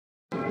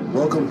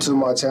Welcome to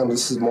my channel.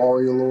 This is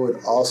Mario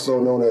Lloyd,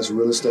 also known as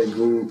Real Estate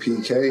Guru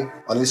PK.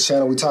 On this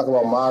channel, we talk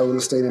about my real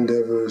estate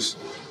endeavors.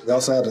 We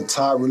also have the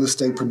top real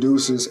estate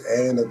producers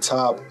and the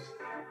top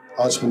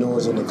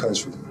entrepreneurs in the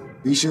country.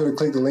 Be sure to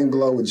click the link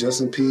below with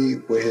Justin P.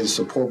 with his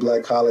Support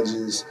Black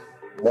Colleges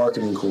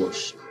marketing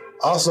course.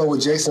 Also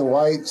with Jason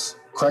White's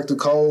Crack the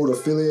Code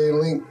affiliate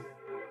link.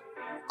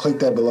 Click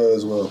that below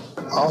as well.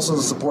 Also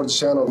to support the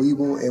channel,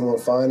 Webull, N.W.A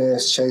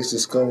Finance, Chase,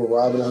 Discover,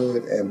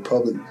 Robinhood, and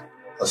Public,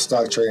 a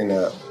stock trading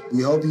app.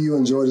 We hope you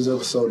enjoyed this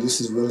episode.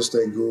 This is Real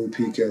Estate Guru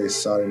PK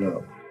signing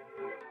up.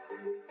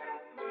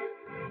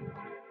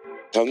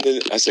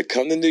 I said,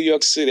 come to New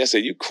York City. I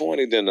said, you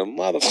corny than a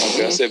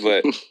motherfucker. I said,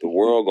 but the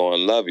world gonna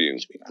love you.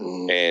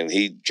 And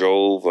he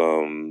drove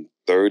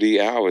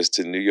 30 hours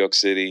to New York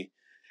City.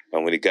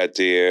 And when he got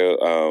there,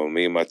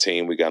 me and my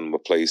team, we got him a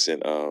place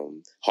in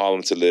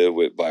Harlem to live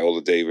with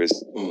Viola Davis,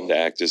 the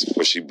actress,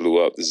 before she blew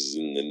up. This is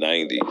in the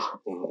 90s.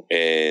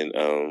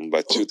 And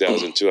by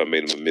 2002, I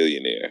made him a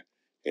millionaire.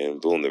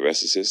 And boom, the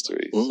rest is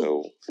history.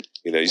 So,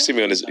 you know, you see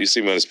me on this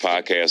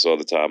podcast all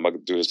the time. I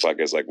do this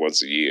podcast like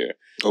once a year.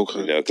 Okay.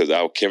 You know, because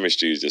our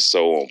chemistry is just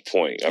so on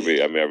point. I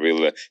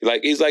really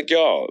like he's like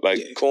y'all, like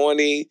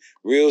corny,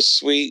 real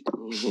sweet,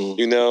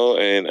 you know,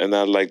 and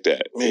I like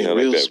that. Man, you know,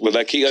 like that. Sweet. But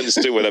like he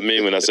understood what I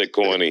mean when I said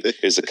corny.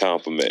 It's a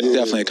compliment.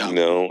 Definitely a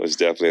compliment. You know, it's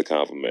definitely a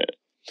compliment.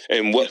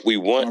 And what we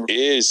want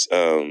is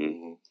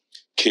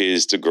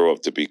kids to grow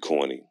up to be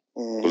corny.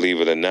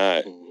 Believe it or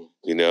not.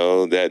 You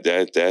know,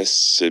 that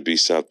should be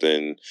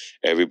something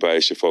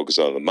everybody should focus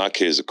on. My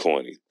kids are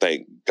corny,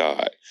 thank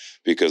God.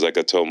 Because like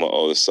I told my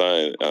oldest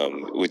son,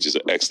 which is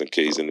an excellent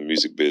kid, he's in the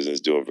music business,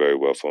 doing very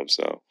well for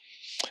himself.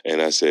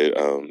 And I said,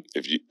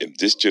 if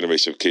this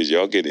generation of kids,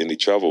 y'all get in any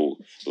trouble,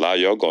 a lot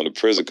of y'all going to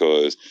prison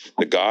because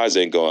the guards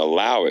ain't going to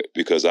allow it,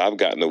 because I've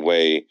gotten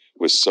away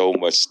with so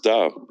much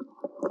stuff.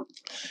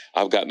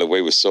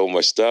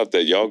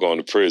 That y'all going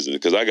to prison,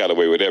 because I got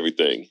away with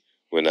everything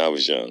when I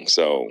was young.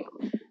 So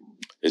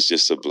it's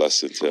just a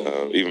blessing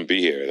to even be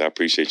here, and I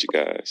appreciate you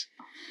guys.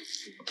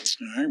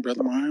 All right,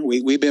 Brother Mario.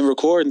 We've been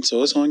recording,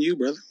 so it's on you,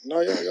 brother. No,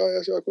 y'all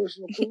ask y'all a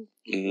question.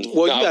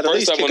 Well, you got to at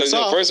least kick us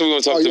off. First, we're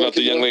going to talk about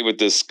the young lady with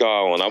the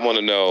scar on. I want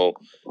to know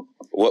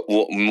what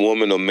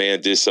woman or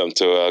man did something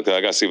to her. Cause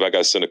I got to see if I got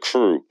to send a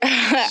crew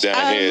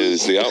down here.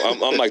 See,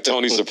 I'm like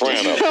Tony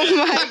Soprano. Oh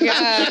my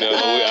God! You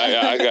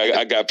know,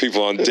 I got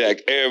people on deck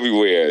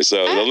everywhere.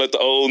 So don't let the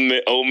old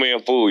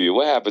man fool you.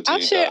 What happened to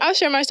you? I'll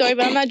share my story,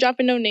 but I'm not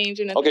dropping no names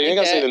or nothing. Okay, you ain't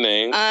like got to say the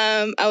name.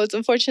 I was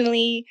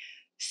unfortunately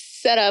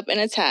set up and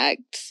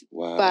attacked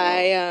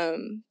by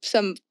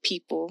some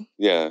people.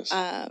 Yes.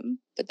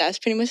 But that's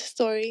pretty much the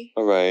story.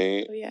 All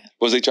right. So, yeah.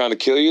 Was they trying to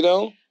kill you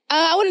though?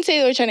 I wouldn't say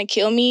they were trying to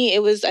kill me.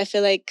 It was, I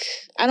feel like,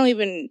 couldn't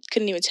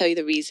even tell you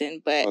the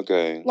reason. But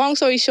long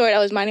story short, I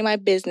was minding my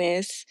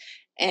business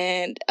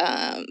and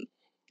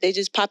they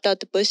just popped out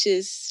the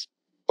bushes.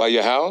 By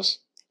your house?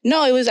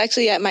 No, it was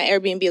actually at my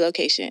Airbnb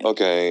location.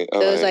 Okay.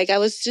 So it was like, I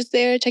was just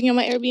there checking out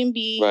my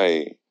Airbnb.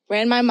 Right.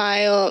 Ran my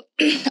mile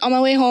on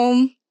my way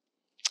home.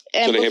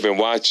 And so they had been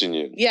watching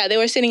you? Yeah, they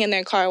were sitting in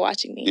their car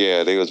watching me.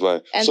 Yeah, they was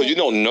watching. So you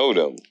don't know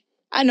them?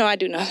 I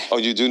do know them. Oh,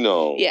 you do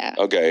know? Yeah.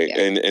 Okay.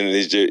 Yeah. And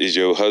is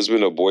your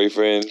husband or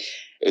boyfriend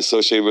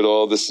associated with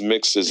all this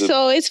mix?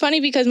 So it's funny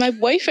because my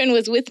boyfriend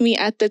was with me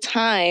at the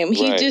time.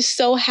 He just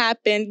so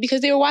happened,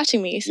 because they were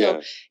watching me.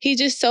 So he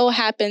just so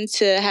happened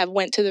to have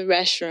went to the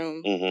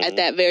restroom at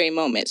that very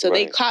moment. So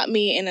they caught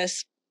me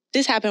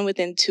this happened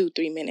within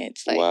 2-3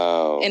 minutes. Like,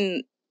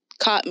 and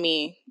caught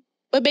me.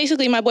 But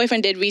basically my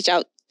boyfriend did reach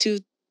out to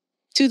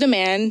the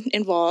man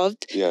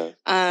involved. Yeah.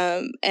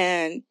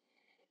 And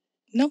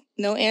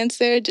no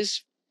answer,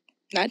 just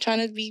not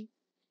trying to be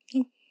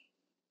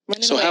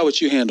running away. How would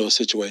you handle a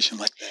situation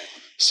like that?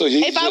 So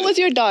if I was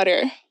your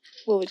daughter,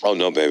 what would you do?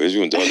 No, baby, if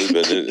you and daughter's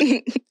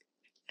been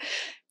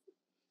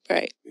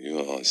right. You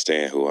don't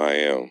understand who I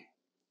am.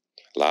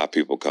 A lot of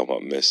people come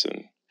up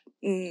missing.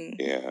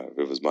 Yeah,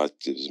 it was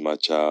my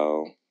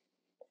child.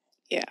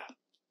 Yeah.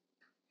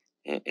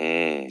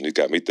 You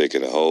got me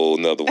thinking a whole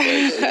nother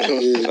way.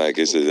 Like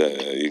it's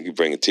you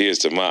bring tears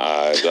to my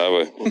eyes.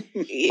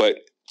 But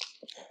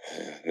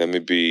let me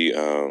be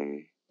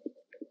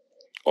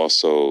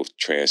also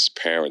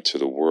transparent to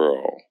the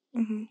world.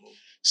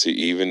 See,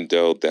 even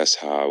though that's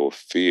how I will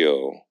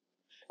feel,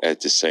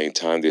 at the same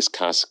time, there's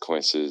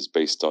consequences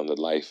based on the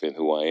life and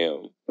who I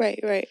am.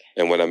 Right.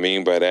 And what I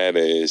mean by that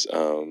is,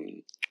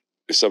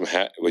 if something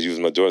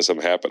my daughter,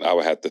 something happened, I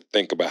would have to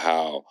think about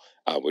how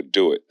I would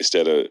do it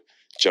instead of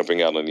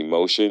jumping out on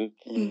emotion,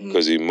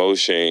 because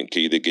emotion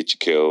can either get you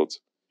killed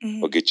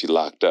or get you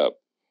locked up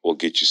or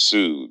get you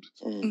sued.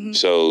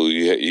 So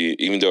you,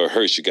 even though it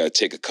hurts, you got to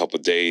take a couple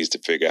of days to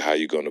figure out how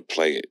you're going to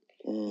play it.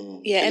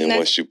 Yeah, and then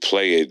once you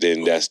play it,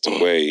 then that's the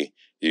way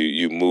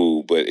you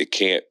move. But it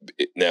can't.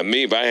 Now,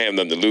 me, if I have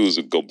nothing to lose,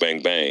 it go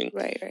bang bang.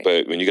 Right.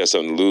 But when you got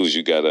something to lose,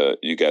 you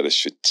gotta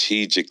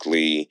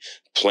strategically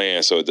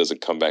plan so it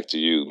doesn't come back to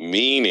you.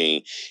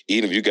 Meaning,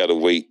 even if you got to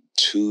wait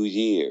 2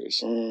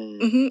 years.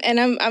 And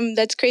I'm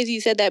that's crazy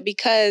you said that,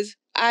 because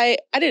I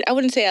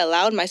wouldn't say I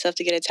allowed myself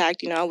to get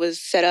attacked. I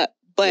was set up,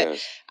 but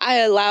I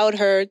allowed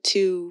her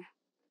to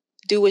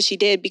do what she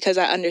did because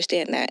I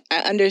understand that. I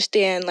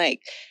understand,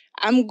 like,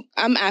 I'm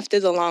after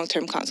the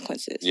long-term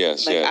consequences.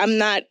 Yes, I'm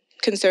not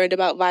concerned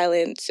about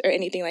violence or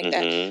anything like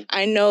that.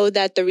 I know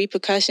that the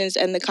repercussions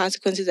and the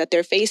consequences that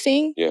they're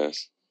facing.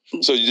 Yes.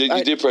 So you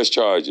did press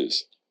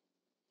charges.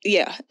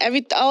 Yeah,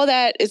 all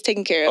that is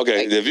taken care of.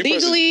 Okay, like,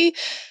 legally.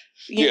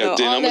 Then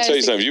I'm gonna tell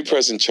you something. If you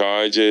pressing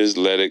charges,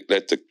 let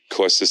the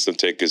court system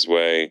take its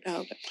way.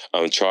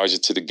 Okay. Charge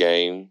it to the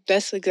game.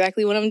 That's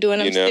exactly what I'm doing.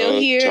 I'm still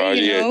here.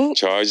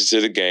 Charge it to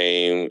the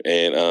game,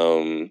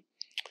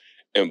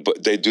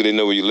 but they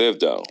know where you live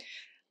though.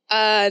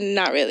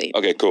 Not really.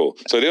 Okay, cool.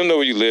 So they don't know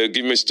where you live.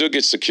 Still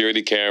get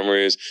security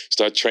cameras.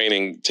 Start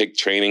take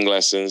training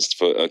lessons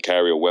for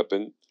carry a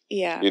weapon.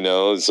 Yeah.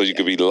 So you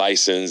could be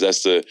licensed.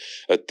 That's a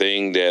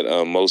thing that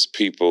most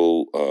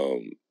people,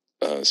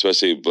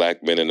 especially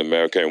Black men in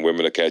America and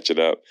women, are catching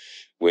up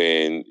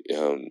when.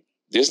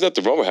 There's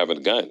nothing wrong with having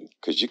a gun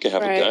because you can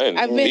have a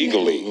gun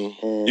legally.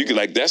 You can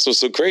that's what's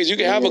so crazy. You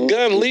can have a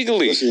gun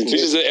legally. It's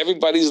just that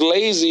everybody's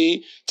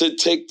lazy to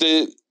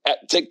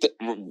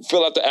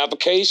fill out the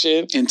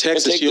application. In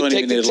Texas, you don't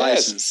even need a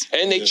license,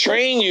 and they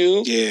train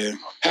you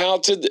how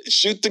to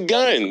shoot the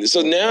gun.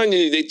 So now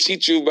they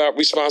teach you about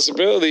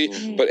responsibility,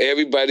 but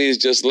everybody is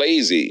just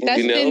lazy.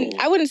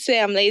 I wouldn't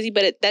say I'm lazy,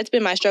 but that's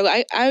been my struggle.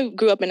 I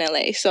grew up in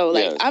LA, so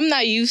I'm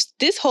not used.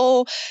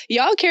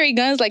 Y'all carry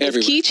guns like it's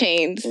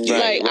keychains.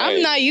 Right.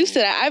 I'm not used to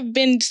that. I've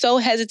been so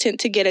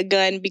hesitant to get a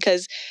gun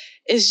because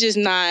it's just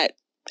not.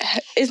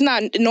 It's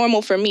not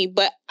normal for me,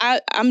 but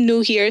I'm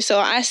new here, so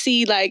I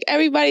see like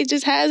everybody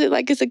just has it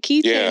like it's a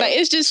keychain. Yeah. Like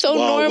it's just so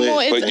normal.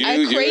 But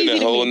you're in a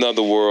whole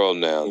nother world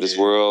now. This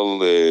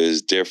world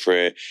is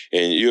different,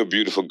 and you're a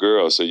beautiful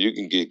girl, so you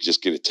can get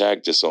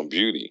attacked just on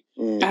beauty.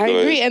 I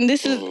agree, and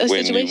this is a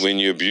situation. When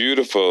you're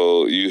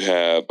beautiful, you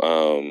have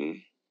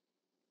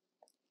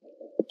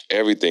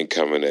everything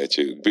coming at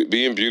you.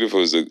 Being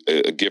beautiful is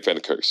a gift and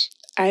a curse.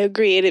 I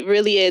agree. It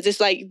really is. It's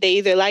like they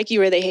either like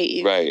you or they hate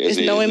you. Right. There's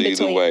no in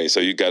between. Either way. So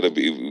you gotta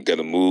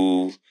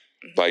move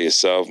by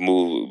yourself,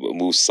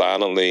 move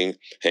silently,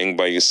 hang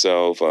by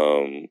yourself.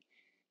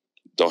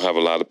 Don't have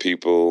a lot of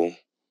people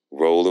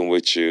rolling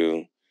with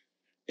you.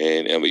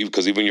 And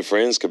because even your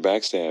friends could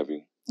backstab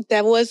you.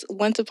 That was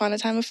once upon a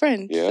time a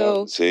friend. Yeah.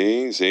 So,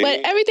 see. But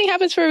everything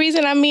happens for a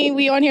reason. I mean,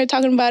 we on here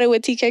talking about it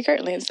with TK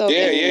Kirkland. So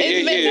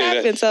it's meant to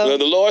happen. So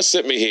the Lord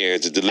sent me here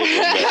to deliver a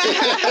message.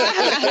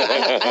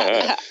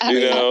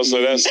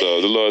 So that's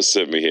so. The Lord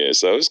sent me here.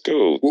 So it's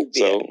cool.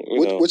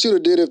 What you'd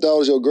have did if that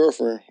was your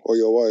girlfriend or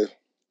your wife?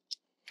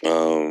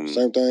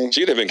 Same thing.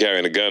 She'd have been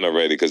carrying a gun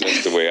already because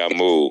that's the way I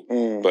move.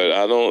 But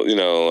I don't,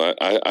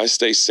 I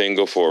stay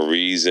single for a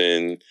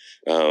reason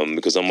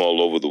because I'm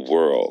all over the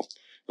world.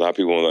 A lot of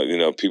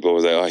people, people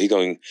was like, oh, he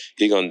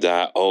gonna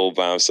die old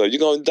by himself. You're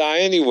gonna die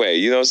anyway.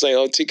 You know what I'm saying?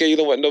 Oh, TK, you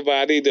don't want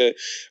nobody to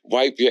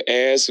wipe your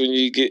ass when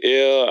you get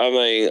ill. I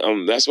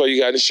mean, that's why you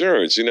got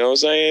insurance. You know what I'm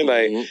saying?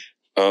 Like,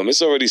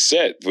 it's already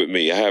set with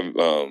me. I have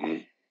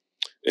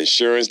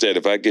insurance that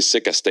if I get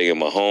sick, I stay in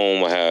my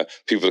home. I have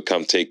people to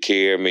come take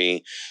care of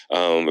me.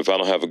 If I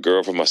don't have a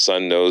girlfriend, my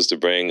son knows to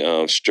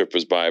bring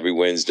strippers by every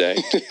Wednesday.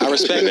 I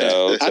respect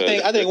that.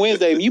 I think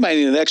Wednesday, you might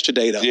need an extra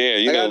day though.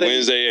 Yeah,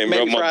 Wednesday and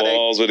rub my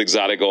balls with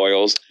exotic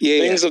oils.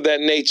 Things of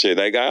that nature.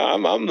 Like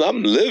I'm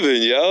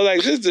living, yo.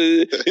 Like this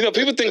is,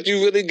 people think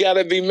you really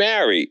gotta be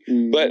married,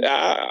 but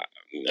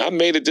I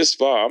made it this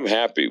far. I'm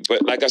happy.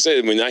 But like I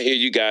said, when I hear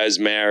you guys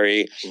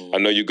marry, I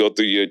know you go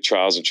through your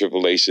trials and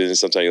tribulations.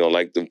 Sometimes you don't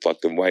like the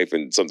fucking wife,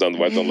 and sometimes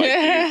the wife don't like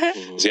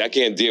you. See, I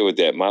can't deal with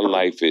that. My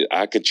life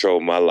I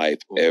control my life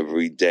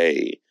every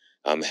day.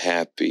 I'm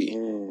happy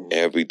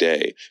every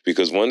day.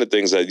 Because one of the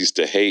things I used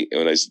to hate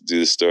when I used to do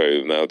this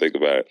story, now I think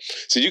about it.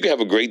 So you can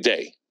have a great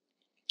day.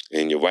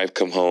 And your wife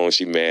come home,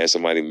 she mad,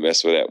 somebody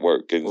messed with at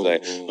work. And it's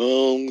like,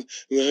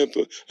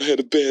 I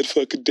had a bad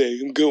fucking day.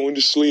 I'm going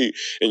to sleep.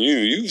 And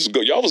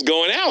y'all was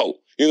going out.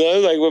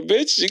 Like, well,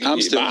 bitch,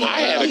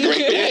 I had a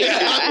great day.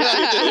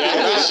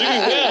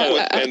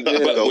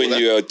 But when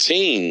you're a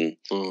teen,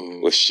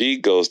 what she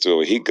goes through,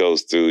 what he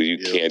goes through, you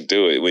can't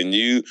do it. When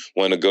you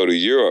want to go to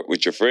Europe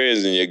with your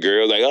friends and your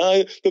girl, like,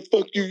 the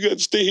fuck you got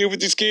to stay here with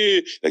these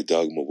kids? Like,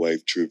 dog, my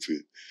wife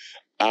tripping.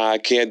 I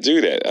can't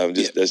do that.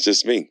 That's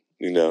just me.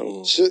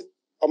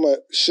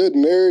 Should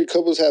married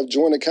couples have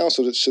joint accounts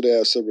or should they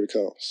have separate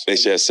accounts? They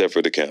should have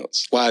separate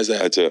accounts. Why is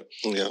that? I tell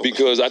you.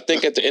 Because I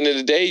think at the end of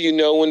the day,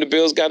 when the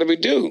bills got to be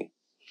due.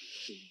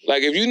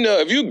 Like if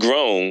you're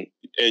grown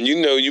and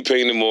you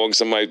paying the mortgage,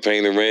 somebody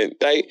paying the rent,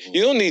 like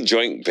you don't need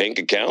joint bank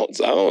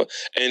accounts. I don't.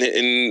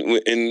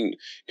 And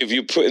if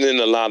you're putting in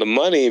a lot of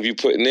money, if you're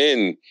putting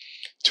in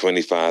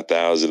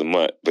 $25,000 a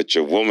month, but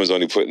your woman's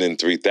only putting in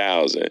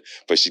 $3,000,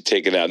 but she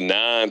taking out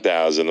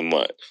 $9,000 a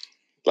month.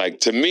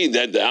 Like to me,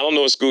 that I don't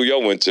know what school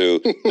y'all went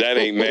to. That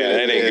ain't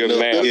that ain't good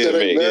math to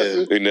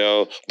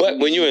me. But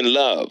when you're in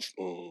love,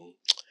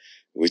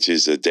 which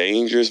is a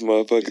dangerous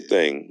motherfucking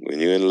thing,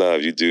 when you're in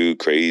love, you do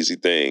crazy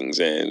things,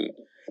 and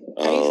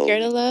Are you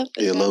scared of love?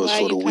 Yeah, love is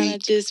for the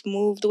weak. Just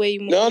move the way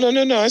you move. No.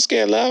 I ain't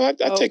scared of love.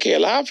 I take care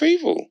of a lot of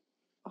people.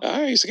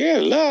 I ain't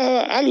scared of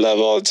love. I love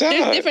all the time.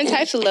 There's different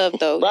types of love,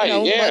 though. Right?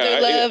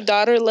 Mother love,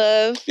 daughter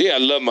love. Yeah, I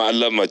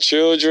love my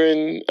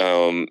children.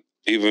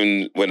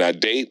 Even when I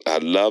date, I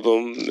love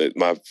them.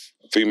 My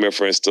female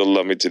friends still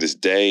love me to this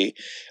day.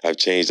 I've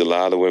changed a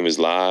lot of women's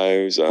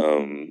lives,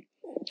 and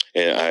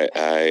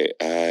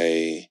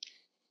I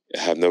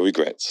have no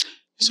regrets.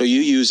 So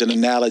you use an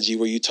analogy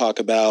where you talk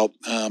about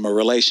a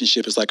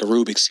relationship is like a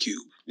Rubik's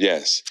Cube.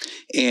 Yes.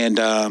 And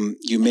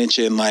you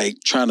mentioned like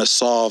trying to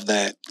solve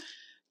that.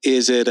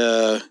 Is it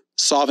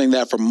solving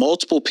that for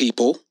multiple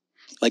people?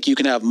 Like you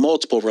can have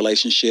multiple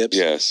relationships.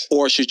 Yes.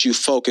 Or should you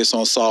focus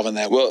on solving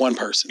that with one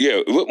person?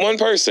 Yeah, with one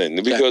person.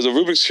 Because a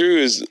Rubik's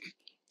Cube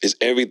is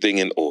everything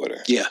in order.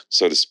 Yeah.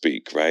 So to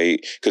speak,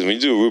 right? Because when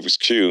you do a Rubik's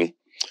Cube,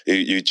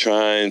 you're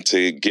trying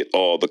to get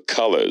all the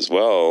colors.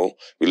 Well,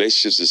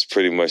 relationships is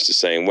pretty much the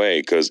same way,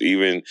 because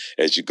even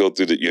as you go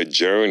through your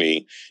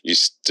journey, you're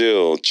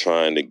still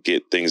trying to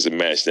get things to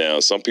match. Now,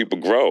 some people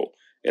grow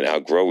and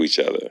outgrow each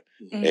other,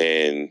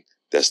 and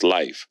that's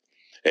life.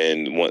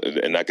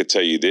 And I could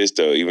tell you this,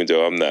 though, even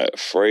though I'm not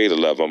afraid of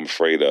love, I'm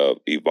afraid of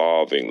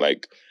evolving.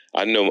 Like,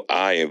 I know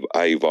I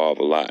evolve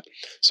a lot.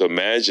 So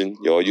imagine,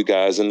 all you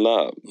guys in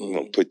love. You're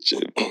going to put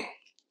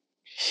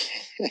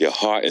your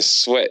heart and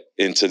sweat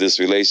into this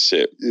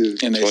relationship. Yeah.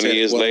 And 20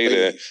 years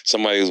later,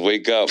 somebody will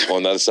wake up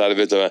on the other side of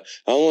it. I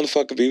don't want to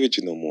fucking be with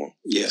you no more.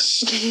 Yes.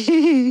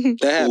 That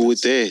happens.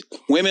 With that.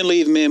 Women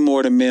leave men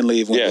more than men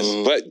leave women. Yes,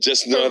 but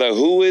just no matter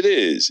who it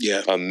is,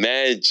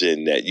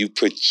 imagine that you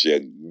put your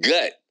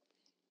gut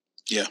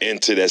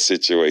into that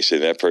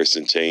situation. That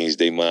person changed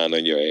their mind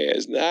on your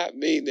ass. Not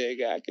me,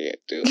 nigga. I can't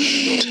do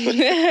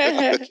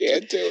it.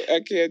 I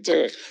can't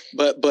do it.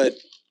 But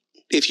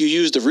if you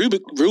use the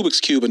Rubik's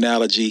Cube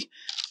analogy,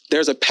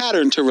 there's a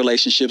pattern to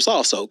relationships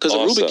also, because a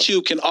Rubik's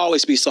Cube can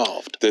always be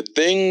solved. The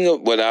thing,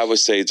 what I would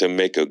say to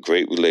make a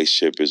great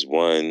relationship is,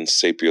 one,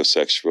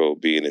 sapiosexual,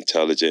 being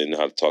intelligent and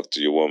how to talk to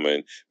your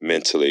woman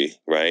mentally,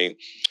 right?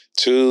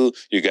 Two,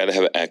 you got to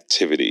have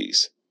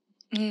activities.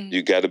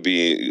 You got to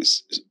be,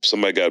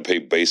 somebody got to play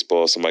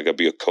baseball, somebody got to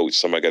be a coach,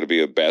 somebody got to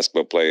be a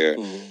basketball player,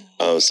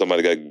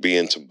 somebody got to be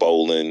into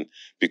bowling,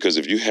 because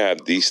if you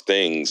have these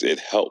things, it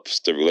helps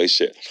the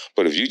relationship.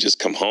 But if you just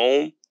come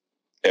home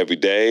every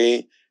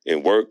day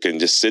and work and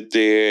just sit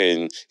there,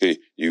 and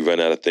you run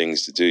out of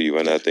things to do, you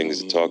run out of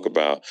things to talk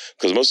about.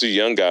 Because most of you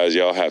young guys,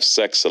 y'all have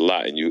sex a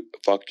lot and you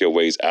fuck your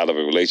ways out of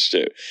a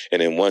relationship.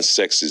 And then once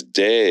sex is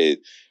dead,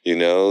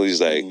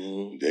 he's like,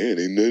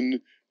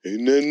 damn,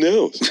 ain't nothing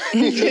else.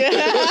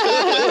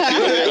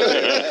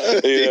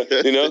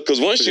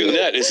 Because once you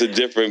nut, it's a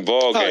different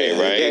ball game,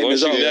 right?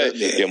 Once you nut,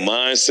 your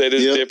mindset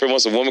is different.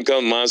 Once a woman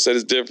comes, mindset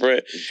is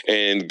different.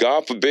 And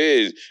God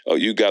forbid,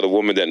 you got a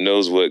woman that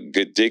knows what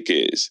good dick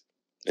is,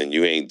 and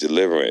you ain't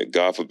delivering.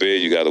 God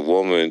forbid, you got a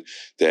woman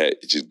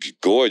that just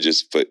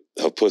gorgeous, but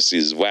her pussy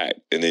is whack,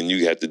 and then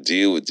you have to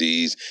deal with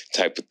these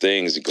type of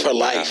things for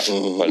life.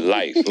 For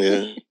life.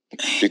 Yeah.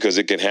 Because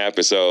it can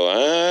happen. So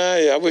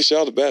I wish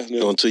y'all the best.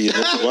 Until you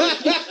So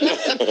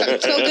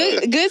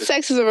good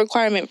sex is a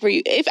requirement for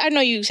you. If I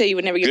know you say you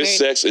would never get married. Good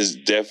sex is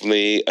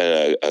definitely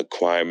a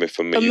requirement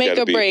for me. You make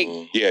or break.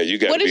 Yeah, you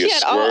got to be a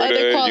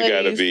squirter. You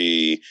got to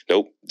be.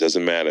 Nope,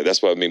 doesn't matter.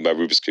 That's what I mean by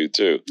Rubik's Cube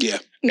too. Yeah,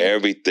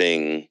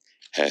 everything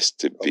has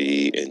to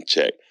be in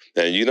check.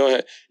 Now do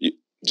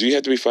you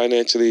have to be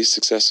financially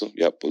successful?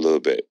 Yep, a little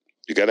bit.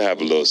 You got to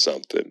have a little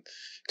something,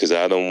 because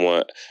I've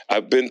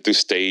been through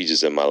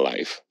stages in my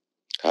life.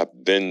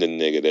 I've been the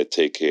nigga that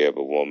take care of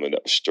a woman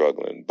that was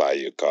struggling, buy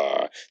your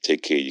car,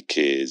 take care of your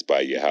kids, buy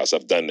your house.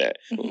 I've done that.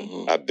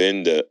 I've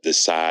been the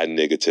side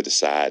nigga to the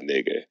side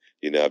nigga.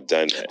 I've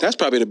done that. That's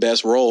probably the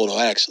best role, though,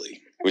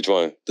 actually. Which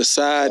one? The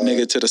side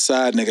nigga to the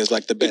side nigga is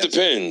like the best. It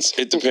depends.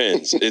 It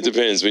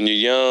depends. When you're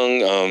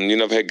young,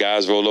 I've had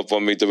guys roll up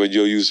on me,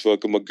 yo, you was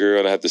fucking my girl,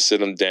 and I had to sit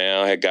them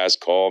down. I had guys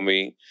call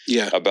me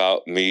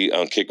about me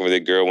kicking with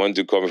that girl. One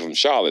dude called me from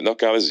Charlotte, North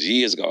Carolina, this was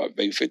years ago,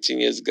 maybe 15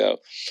 years ago.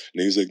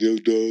 And he was like, yo,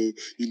 dog,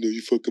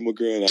 you fucking my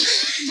girl.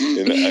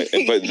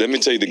 But let me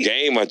tell you, the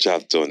game I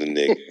dropped on the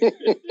nigga.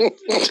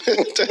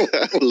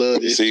 I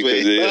love this.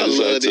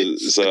 See,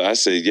 so I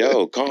said,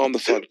 yo, calm the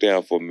fuck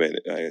down for a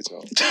minute.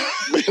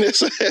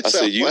 I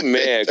said, you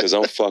mad because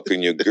I'm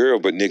fucking your girl,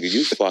 but nigga,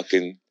 you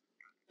fucking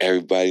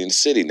everybody in the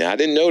city. Now, I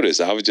didn't know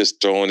this. I was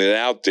just throwing it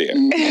out there. I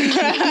didn't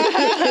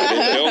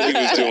know he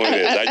was doing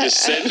this. I just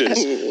said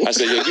this. I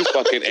said, yo, you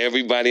fucking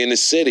everybody in the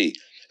city.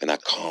 And I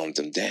calmed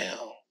him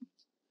down.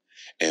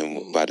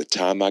 And by the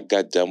time I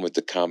got done with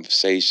the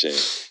conversation,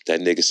 that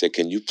nigga said,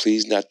 can you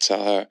please not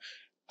tell her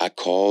I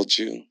called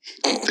you?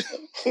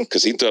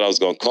 Because he thought I was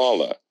going to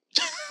call her.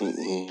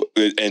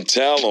 And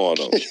tell on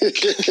him.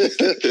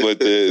 But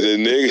the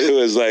nigga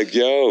was like,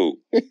 yo,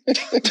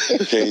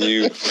 can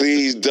you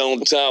please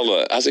don't tell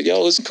her? I said,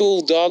 yo, it's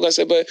cool, dog. I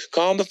said, but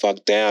calm the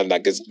fuck down.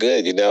 Like, it's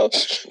good,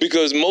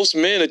 Because most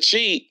men are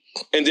cheat,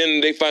 and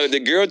then they find that the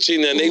girl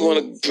cheating, and they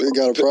want to. They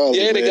got a problem.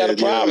 Yeah, they got a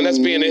problem. That's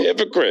being a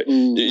hypocrite.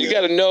 You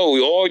got to know,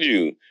 all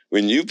you,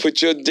 when you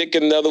put your dick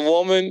in another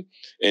woman,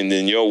 and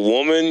then your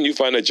woman, you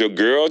find out your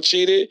girl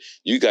cheated,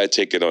 you got to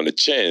take it on the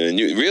chin. And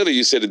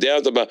you sit it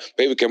down about,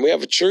 baby, can we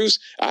have a truce?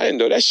 I didn't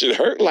know that shit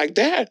hurt like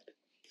that.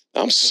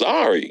 I'm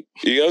sorry.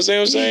 You know what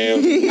I'm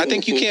saying? I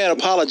think you can't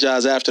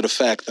apologize after the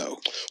fact, though.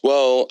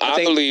 Well,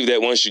 I believe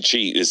that once you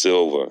cheat, it's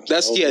over.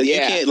 You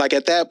can't, like,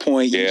 at that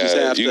point, you just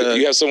have to...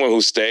 You have someone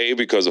who stay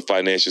because of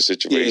financial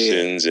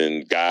situations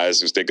and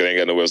guys who think they ain't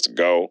got nowhere else to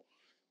go,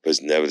 but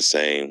it's never the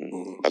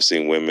same. I've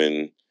seen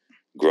women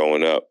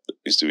growing up,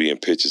 used to be in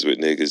pictures with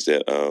niggas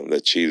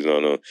that cheated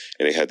on them,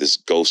 and they had this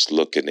ghost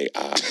look in their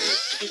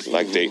eyes,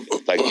 like they're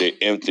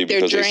empty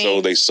because they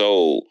sold their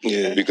soul.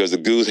 Yeah. Because the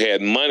dudes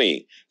had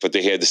money, but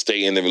they had to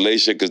stay in the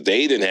relationship because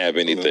they didn't have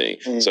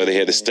anything, so they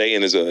had to stay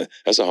in.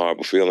 That's a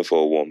horrible feeling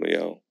for a woman,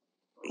 yo.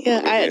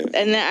 Yeah,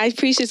 I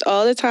preach this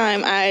all the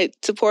time. I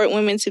support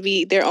women to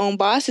be their own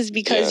bosses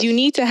because you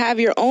need to have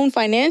your own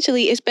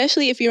financially,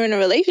 especially if you're in a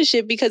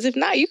relationship, because if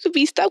not, you could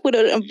be stuck with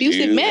an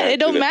abusive man. It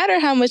don't matter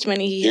how much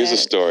money he has. Here's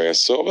a story. I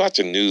saw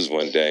watching news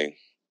one day.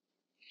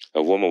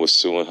 A woman was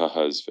suing her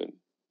husband.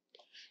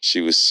 She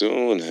was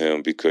suing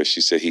him because she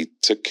said he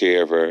took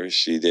care of her.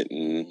 He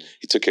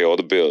took care of all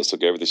the bills,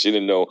 took everything. She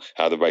didn't know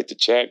how to write the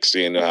checks. She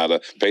didn't know how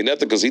to pay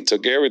nothing because he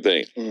took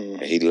everything.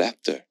 And he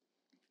left her.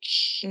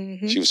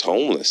 Mm-hmm. She was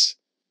homeless,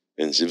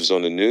 and she was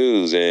on the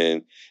news,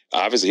 and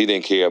obviously he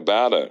didn't care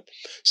about her.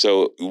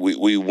 So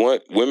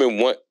women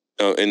want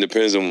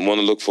independence and want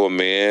to look for a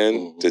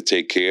man to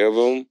take care of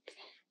them.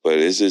 But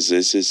this is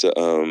a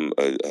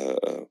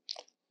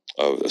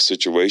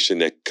situation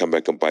that come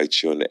back and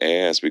bite you in the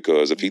ass,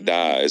 because if he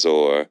dies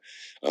or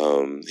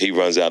he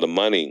runs out of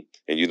money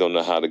and you don't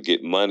know how to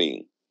get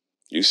money,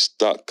 you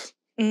stuck.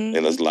 And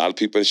there's a lot of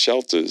people in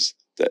shelters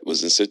that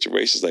was in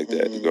situations like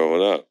that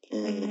growing up.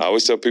 I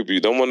always tell people, you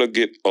don't want to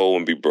get old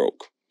and be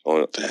broke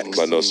by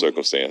no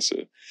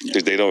circumstances,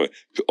 because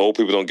old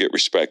people don't get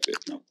respected.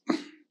 No.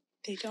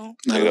 They don't.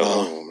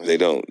 They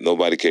don't.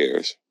 Nobody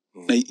cares.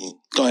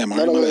 Go ahead,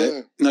 Mark.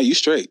 No, you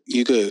straight.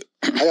 You good.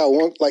 I got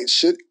one. Like,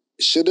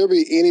 should there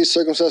be any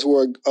circumstance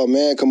where a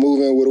man can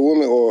move in with a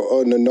woman,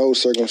 or under no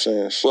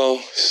circumstance? Well,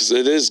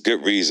 it is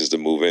good reasons to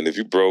move in. If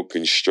you're broke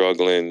and you're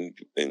struggling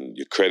and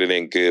your credit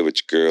ain't good,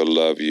 but your girl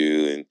love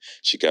you and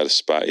she got a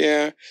spot,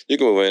 you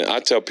can move in.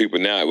 I tell people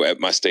now at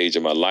my stage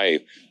in my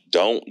life,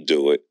 don't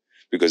do it,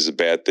 because it's a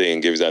bad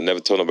thing. I never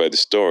told nobody the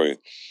story.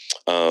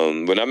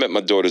 When I met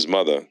my daughter's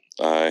mother,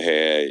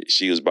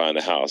 she was buying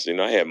a house.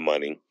 I had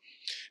money.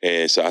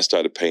 And so I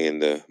started paying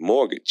the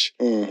mortgage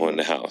on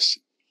the house.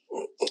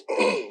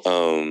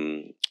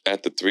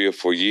 After 3 or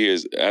 4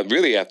 years,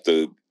 really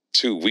after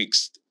 2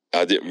 weeks,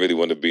 I didn't really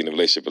want to be in a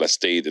relationship, but I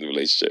stayed in a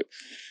relationship.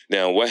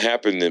 Now, what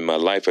happened in my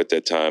life at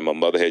that time, my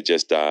mother had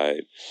just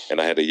died, and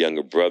I had a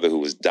younger brother who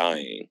was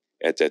dying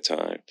at that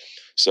time.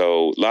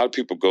 So a lot of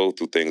people go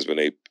through things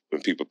when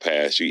people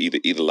pass. You either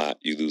eat a lot,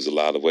 you lose a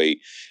lot of weight.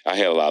 I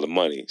had a lot of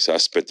money, so I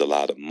spent a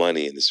lot of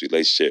money in this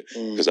relationship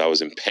because I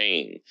was in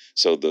pain.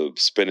 So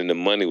spending the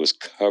money was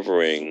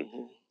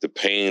covering the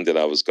pain that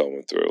I was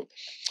going through.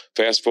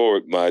 Fast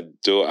forward,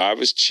 I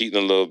was cheating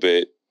a little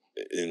bit,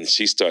 and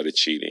she started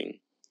cheating.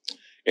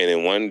 And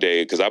then one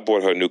day, because I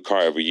bought her a new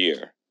car every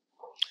year,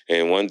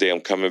 and one day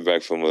I'm coming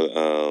back from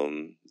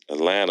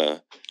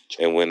Atlanta,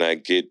 and when I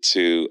get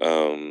to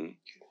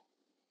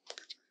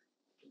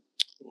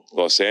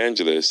Los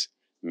Angeles,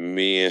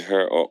 me and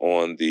her are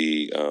on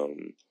the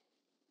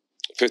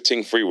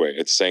 15 freeway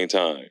at the same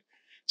time.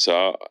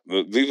 So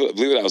believe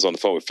it, I was on the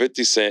phone with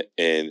 50 Cent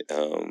and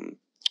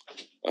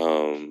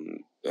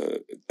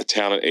a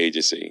talent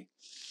agency,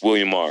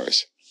 William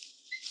Morris.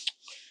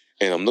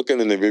 And I'm looking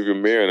in the rearview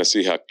mirror and I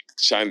see how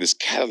shiny this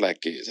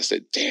Cadillac is. I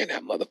said, damn,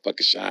 that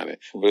motherfucker's shining.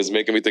 But it's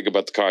making me think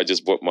about the car I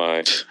just bought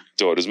my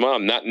daughter's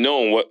mom, not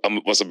knowing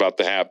what's about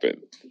to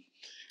happen.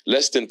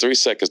 Less than 3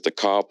 seconds, the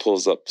car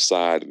pulls up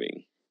beside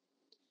me.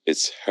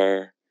 It's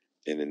her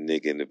and the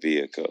nigga in the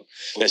vehicle.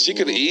 Now, she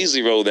could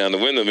easily roll down the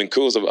window and been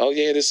cool. So, oh,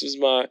 yeah, this was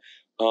my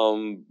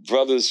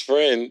brother's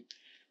friend.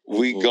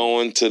 We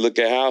going to look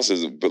at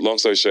houses. But long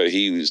story short,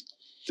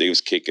 they was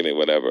kicking it,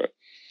 whatever.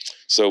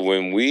 So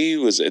when we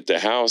was at the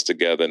house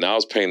together and I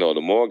was paying all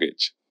the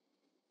mortgage,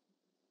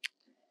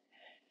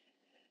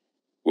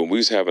 when we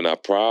was having our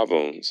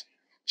problems,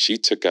 she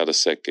took out a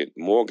second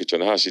mortgage on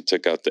the house. She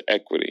took out the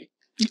equity.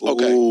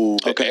 Okay.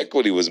 The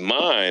equity was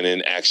mine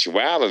in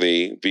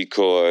actuality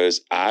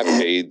because I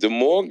paid the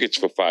mortgage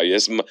for 5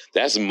 years.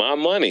 That's my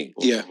money.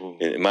 Yeah.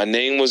 And my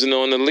name wasn't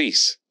on the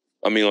lease.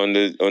 I mean, on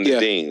the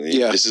dean.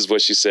 Yeah. This is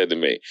what she said to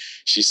me.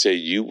 She said,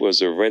 you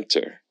was a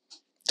renter.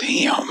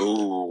 Damn.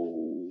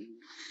 Ooh.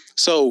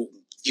 So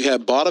you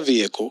had bought a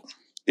vehicle.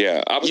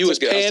 Yeah. You was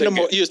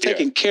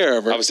taking care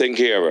of her. I was taking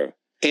care of her.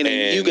 And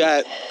you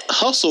got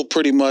hustled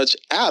pretty much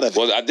out of it.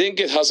 Well, I didn't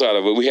get hustled out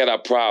of it. We had our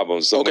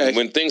problems. So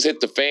when things hit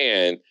the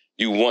fan,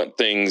 you want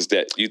things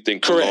that you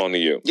think belong to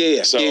you.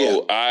 Yeah. So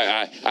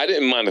I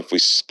didn't mind if we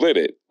split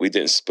it. We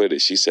didn't split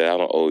it. She said, I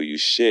don't owe you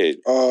shit.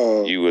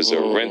 You was a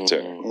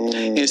renter.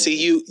 And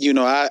see, you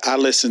know, I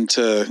listened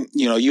to,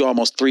 you know, you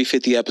almost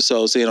 350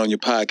 episodes in on your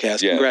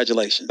podcast. Yeah.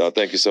 Congratulations. Oh,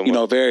 thank you so much. You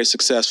know, very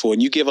successful.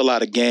 And you give a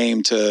lot of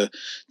game to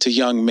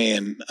young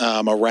men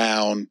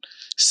around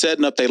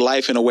setting up their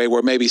life in a way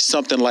where maybe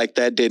something like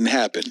that didn't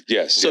happen.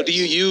 Yes. So do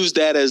you use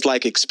that as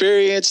like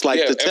experience,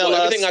 like to tell us?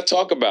 Everything I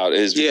talk about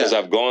is because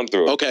I've gone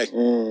through it. Okay.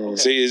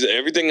 See, is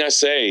everything I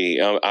say,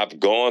 I've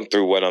gone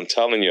through what I'm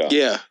telling y'all.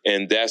 Yeah.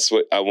 And that's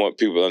what I want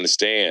people to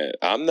understand.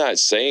 I'm not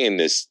saying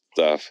this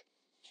stuff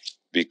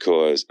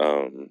because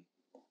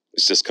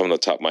it's just coming on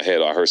top of my head,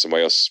 or I heard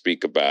somebody else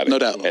speak about it. No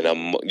doubt. And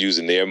I'm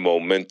using their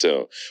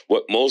momentum.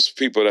 What most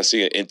people that I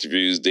see in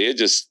interviews, they're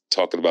just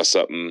talking about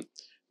something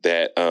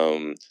that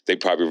they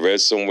probably read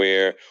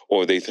somewhere,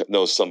 or they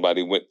know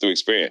somebody went through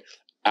experience.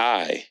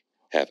 I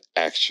have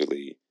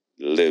actually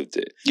lived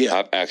it. Yeah.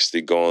 I've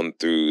actually gone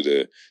through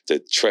the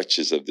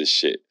trenches of this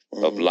shit,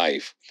 of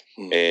life.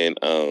 And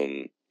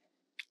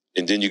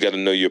then you got to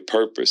know your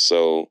purpose.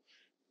 So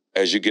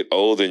as you get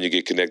older and you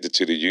get connected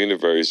to the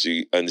universe,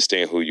 you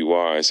understand who you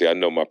are and say, I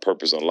know my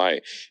purpose in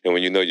life. And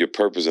when you know your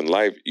purpose in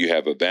life, you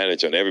have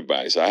advantage on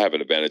everybody. So I have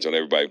an advantage on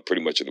everybody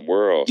pretty much in the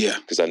world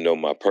because I know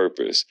my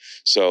purpose.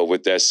 So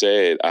with that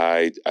said,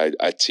 I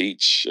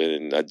teach,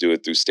 and I do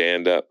it through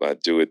stand-up. I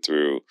do it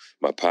through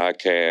my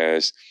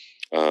podcast.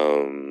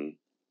 And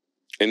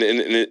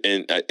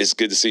it's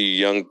good to see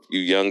you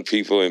young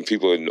people and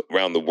people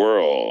around the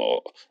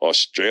world,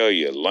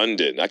 Australia,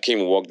 London. I can't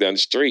even walk down the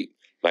street.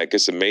 Like,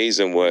 it's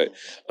amazing what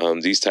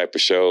these type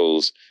of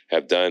shows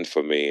have done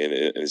for me, and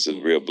it's a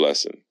real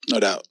blessing. No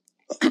doubt.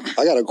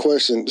 I got a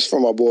question. It's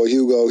from my boy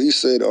Hugo. He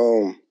said,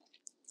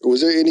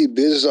 was there any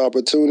business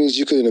opportunities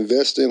you could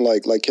invest in,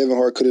 like Kevin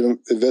Hart could have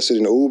invested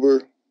in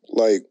Uber,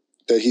 like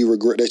that you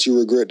regret that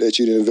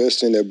you didn't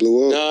invest in that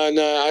blew up?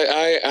 No,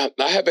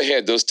 I haven't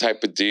had those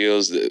type of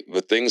deals,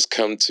 but things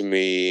come to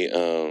me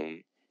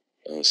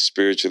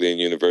spiritually and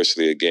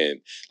universally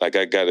again. Like,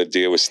 I got a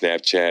deal with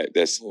Snapchat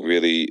that's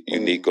really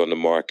unique on the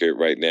market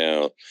right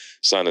now.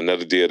 Signed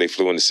another deal. They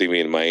flew in to see me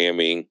in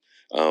Miami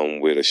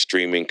with a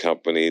streaming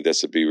company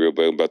that's a Be Real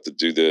Big, about to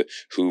do the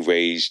Who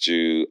Raised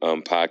You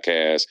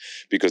podcast,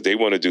 because they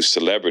want to do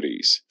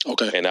celebrities.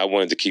 Okay. And I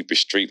wanted to keep it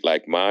street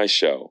like my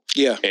show.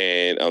 Yeah.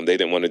 And they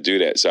didn't want to do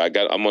that. So I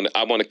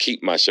want to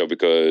keep my show,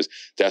 because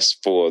that's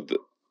for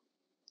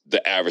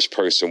the average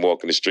person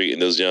walking the street,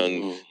 and those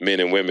young men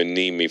and women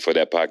need me for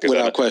that podcast.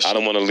 Without question. I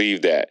don't want to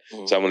leave that.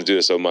 So I want to do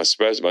this. So my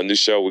new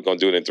show, we're going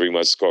to do it in 3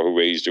 months. It's called Who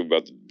Raised You.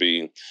 About to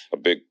be a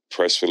big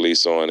press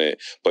release on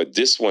it. But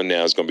this one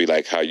now is going to be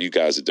like how you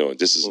guys are doing.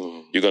 This is,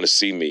 you're going to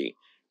see me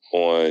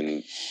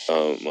on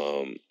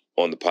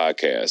the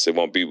podcast. It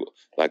won't be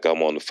like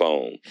I'm on the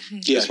phone.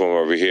 Yeah. This one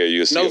over here,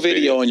 you'll see no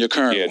video on your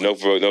current one. No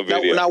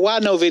video. Now, why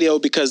no video?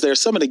 Because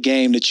there's some of the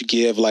game that you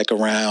give, like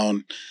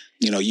around,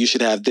 you know, you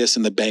should have this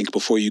in the bank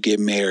before you get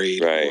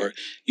married, or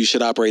you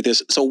should operate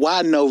this. So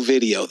why no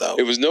video, though?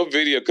 It was no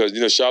video because,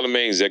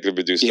 Charlamagne, executive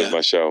producer of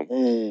my show.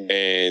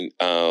 And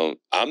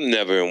I'm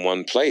never in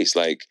one place.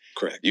 Like,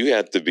 correct. You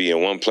have to be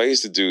in one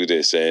place to do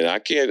this. And I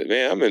can't,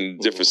 man, I'm in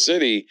a different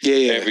city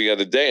every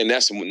other day. And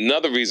that's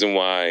another reason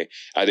why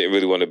I didn't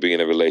really want to be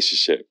in a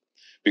relationship.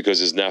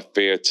 Because it's not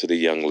fair to the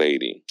young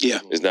lady. Yeah.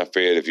 It's not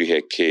fair if you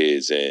had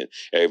kids and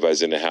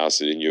everybody's in the house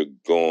and then you're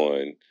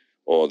gone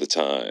all the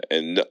time.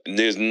 And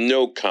there's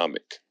no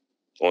comic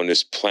on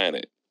this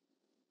planet.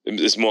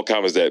 There's more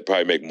comics that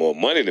probably make more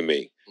money than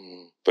me,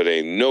 but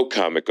ain't no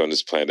comic on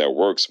this planet that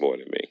works more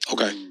than me.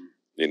 Okay.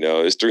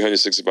 It's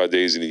 365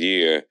 days in a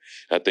year.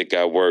 I think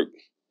I work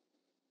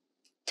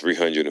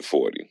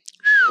 340.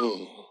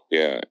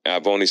 Yeah.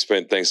 I've only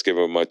spent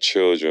Thanksgiving with my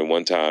children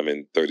one time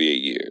in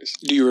 38 years.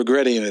 Do you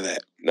regret any of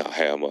that? No,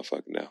 hell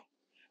motherfucker, no.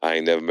 I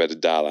ain't never met a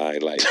dollar I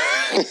ain't like.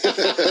 I'm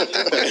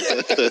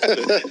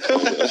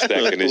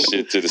stacking this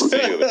shit to the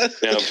ceiling.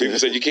 Now, people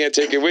say you can't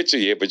take it with you.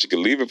 Yeah, but you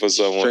can leave it for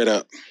someone. Straight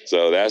up.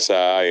 So that's how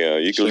I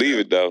am. You can leave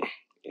it, though.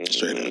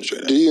 Straight up.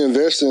 Do you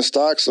invest in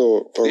stocks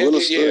or real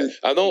estate? Yeah.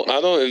 I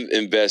don't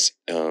invest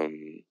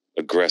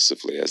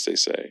aggressively, as they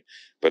say.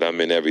 But I'm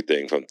in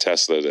everything from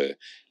Tesla to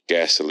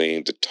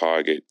gasoline to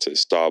Target to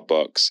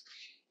Starbucks.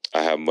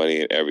 I have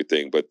money in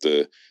everything. But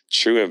the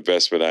true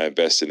investment I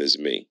invest in is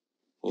me.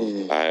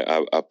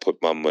 I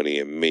put my money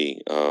in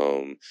me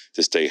to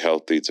stay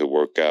healthy, to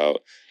work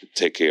out,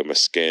 take care of my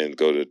skin,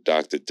 go to the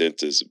doctor,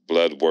 dentist,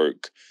 blood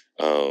work,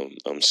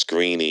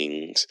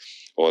 screenings,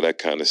 all that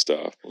kind of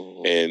stuff.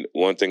 And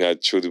one thing I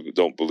truly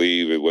don't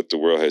believe in what the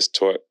world has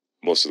taught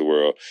most of the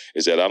world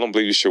is that I don't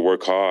believe you should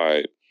work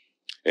hard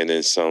and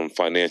then some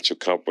financial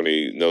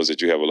company knows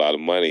that you have a lot of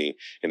money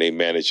and they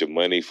manage your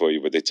money for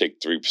you, but they take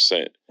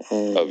 3%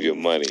 of your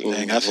money.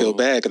 Dang, I feel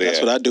bad because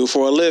that's what I do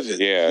for a living.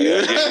 Yeah.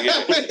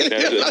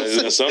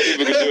 Now, some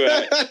people can do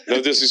it.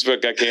 No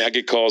disrespect, I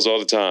get calls all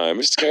the time.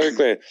 Mr.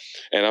 Kirkland.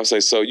 And I'm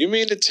saying, so you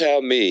mean to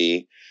tell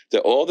me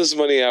that all this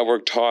money I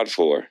worked hard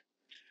for,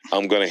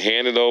 I'm going to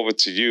hand it over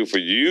to you for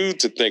you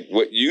to think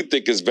what you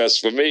think is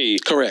best for me.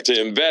 Correct. To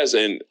invest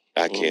in.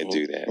 I can't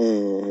do that.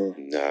 No,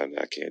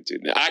 I can't do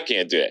that. I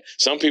can't do that.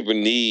 Some people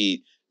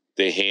need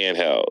They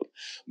handheld.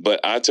 But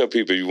I tell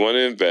people, you want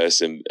to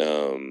invest in,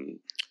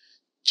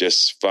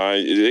 just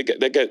find,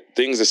 they got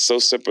things that's so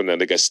simple now.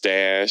 They got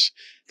stash.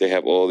 They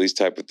have all these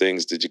type of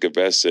things that you can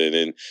invest in.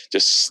 And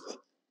just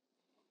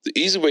the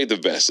easy way to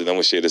invest, and I'm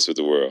going to share this with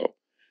the world,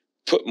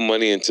 put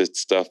money into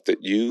stuff that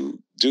you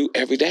do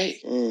every day.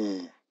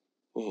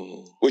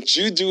 What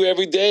you do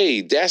every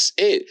day, that's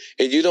it.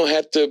 And you don't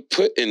have to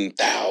put in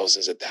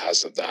thousands and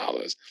thousands of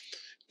dollars.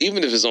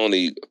 Even if it's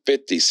only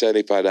 $50,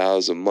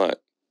 $75 a month,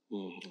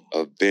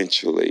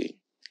 eventually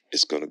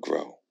it's going to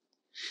grow.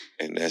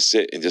 And that's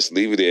it. And just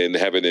leave it there and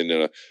have it in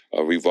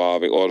a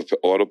revolving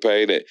auto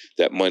pay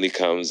that money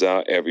comes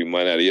out every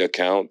month out of your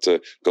account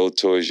to go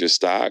towards your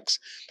stocks.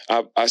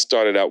 I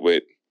started out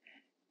with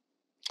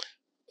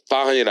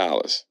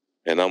 $500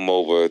 and I'm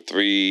over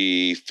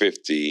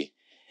 $350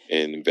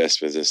 in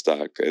investments in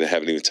stock, and I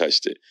haven't even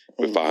touched it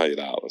with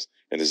 $500,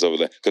 and it's over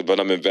there. But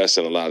I'm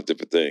investing in a lot of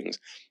different things.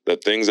 The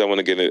things I want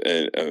to get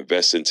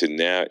invest into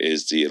now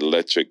is the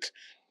electric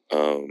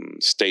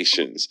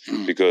stations,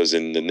 because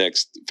in the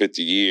next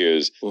 50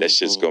 years, that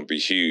shit's gonna be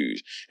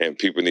huge, and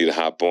people need to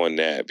hop on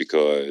that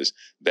because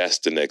that's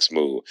the next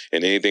move.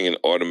 And anything in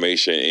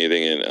automation,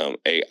 anything in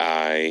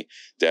AI,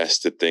 that's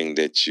the thing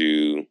that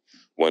you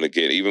want to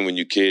get. Even when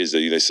you kids,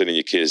 sending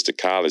your kids to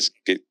college,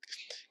 get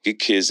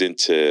kids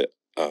into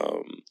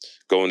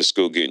going to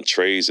school, getting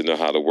trades and know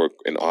how to work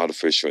in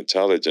artificial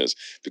intelligence,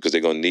 because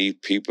they're going to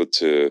need people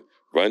to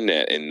run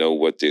that and know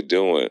what they're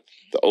doing.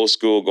 The old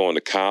school going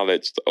to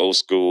college, the old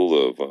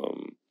school of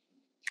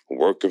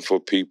working for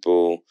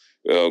people,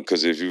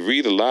 because if you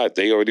read a lot,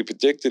 they already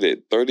predicted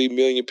it. 30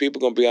 million people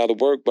going to be out of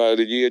work by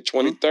the year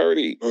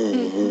 2030.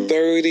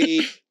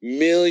 30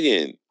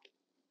 million.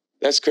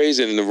 That's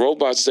crazy. And the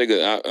robots,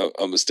 I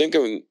was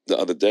thinking the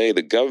other day,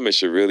 the government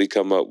should really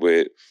come up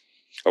with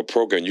a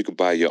program. You could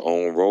buy your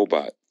own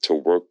robot to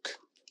work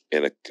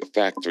in a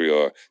factory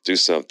or do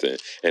something,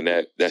 and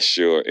that's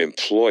your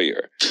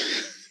employer.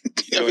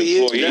 Your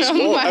employee.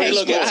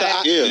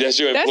 That's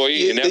your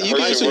employee, and that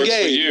person works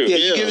for you. Yeah,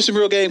 you give him some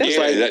real game. Your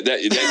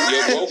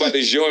robot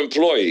is your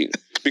employee,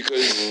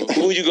 because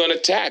who are you going to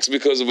tax?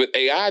 Because with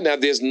AI now,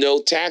 there's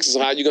no taxes.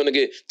 How are you going to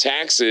get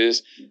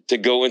taxes to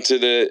go into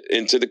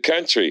the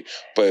country?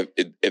 But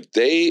if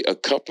a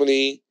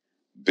company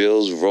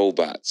builds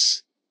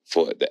robots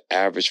for the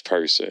average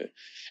person,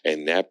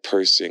 and that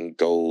person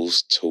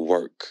goes to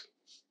work.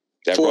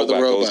 That robot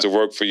goes to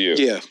work for you.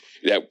 Yeah.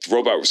 That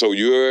robot. So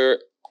you're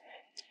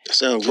That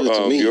sounds good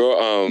to me. Your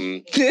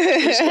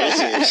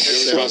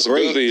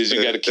responsibility is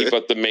you got to keep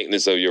up the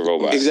maintenance of your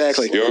robot.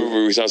 Exactly.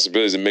 Your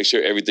responsibility is to make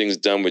sure everything's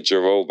done with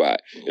your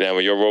robot. Now,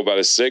 when your robot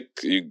is sick,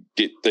 you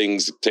get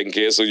things taken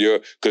care of. So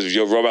because if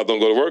your robot don't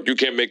go to work, you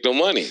can't make no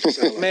money.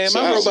 Man,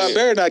 my robot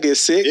better not get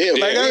sick. Yeah,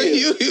 like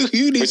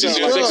you need but some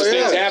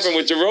things happen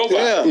with your robot.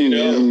 Yeah. You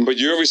know, but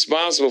you're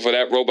responsible for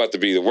that robot to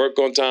be to work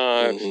on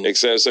time,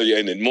 etc. So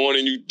in the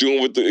morning you doing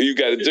what you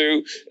got to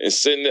do, and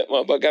send that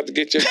motherfucker out to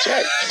get your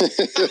check.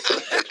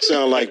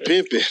 Sound like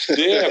pimping.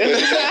 Yeah, but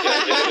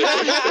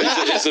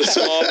it's a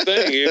small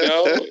thing, you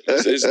know.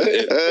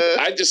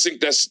 I just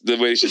think that's the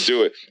way you should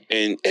do it,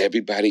 and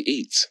everybody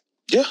eats.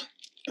 Yeah.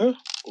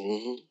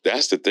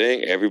 That's the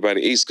thing.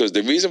 Everybody eats, because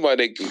the reason why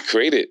they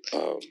created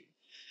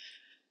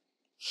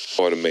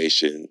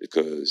automation,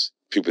 because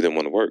people didn't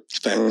want to work.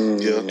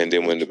 And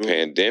then when the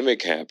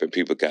pandemic happened,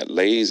 people got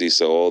lazy,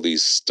 so all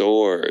these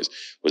stores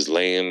was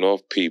laying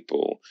off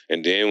people.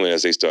 And then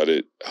as they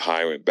started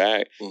hiring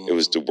back, it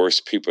was the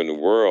worst people in the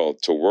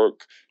world to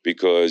work,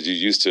 because you're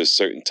used to a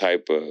certain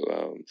type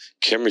of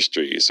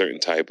chemistry, a certain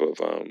type of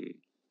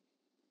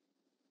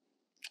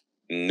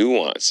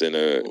nuance at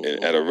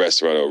a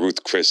restaurant, or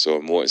Ruth Chris,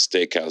 or Morton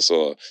Steakhouse,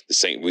 or the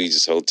St.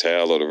 Regis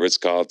Hotel, or the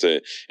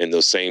Ritz-Carlton, and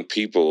those same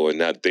people are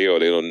not there, or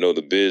they don't know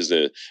the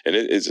business, and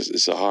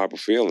it's a horrible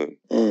feeling.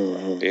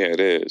 Yeah, it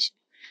is.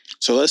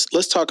 So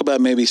let's talk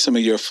about maybe some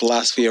of your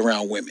philosophy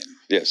around women.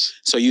 Yes.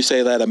 So you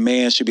say that a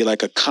man should be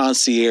like a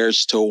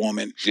concierge to a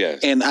woman.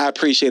 Yes. And I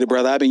appreciate it,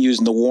 brother. I've been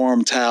using the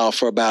warm towel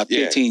for about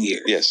 15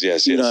 years.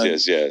 Yes. You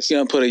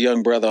don't put a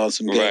young brother on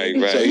some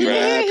game. Right. So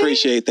I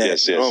appreciate that.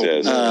 Yes.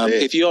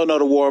 If you don't know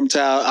the warm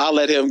towel, I'll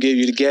let him give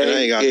you the game. I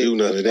ain't got to do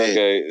none of that.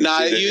 Okay.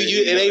 Nah, it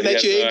ain't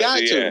that you ain't got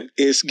to.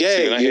 It's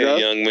game. When I hear a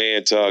young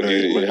man talk, how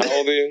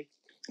old are you?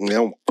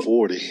 I'm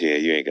 40. Yeah,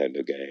 you ain't got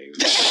no game.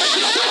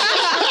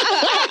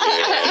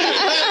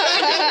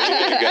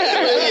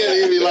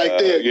 Like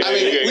that. I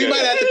mean, we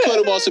might have to put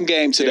him on some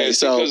game today.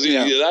 Because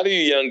a lot of you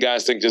young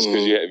guys think just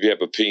because you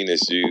have a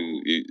penis,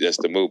 you that's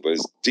the move, but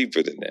it's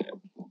deeper than that.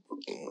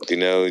 You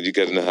know, you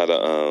got to know how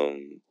to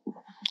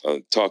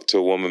talk to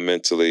a woman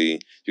mentally.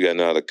 You got to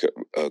know how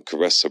to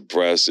caress her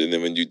breasts. And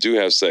then when you do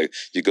have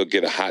sex, you go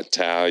get a hot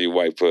towel. You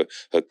wipe her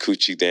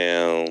coochie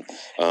down.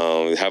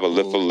 Have a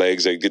lift her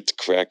legs. They get to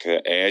crack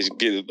her ass. You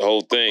get the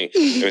whole thing.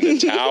 And the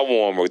towel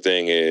warmer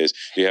thing is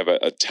you have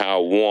a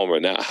towel warmer,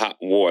 not hot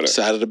water.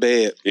 Side of the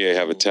bed. Yeah,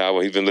 have a towel.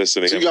 He's been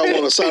listening. So you got one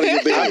on the side of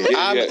your bed.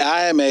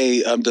 I am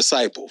a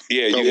disciple.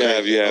 Yeah, you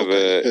have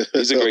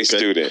he's a great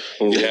student.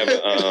 You have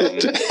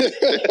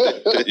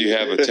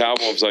a towel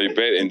warmer on your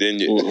bed, and then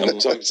I'm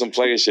talking some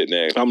player shit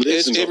now. I'm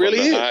listening. It really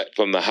is.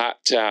 From the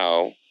hot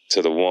towel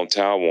to the warm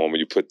towel warmer,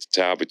 you put the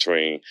towel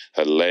between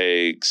her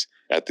legs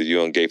after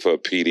you gave her a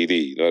PDD.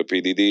 You know what a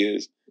PDD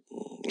is?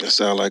 That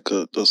sound like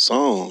a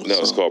song. No,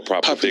 it's called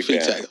proper dick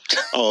down.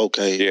 Oh,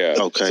 okay. Yeah.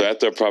 Okay. So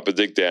after a proper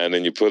dick down,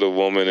 then you put a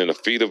woman in a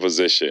fetal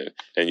position,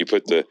 and you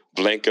put the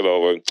blanket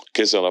over,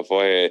 kiss on her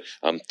forehead.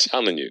 I'm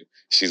telling you,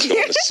 she's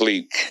going to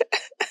sleep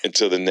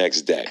until the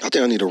next day. I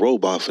think I need a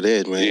robot for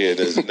that, man. Yeah, you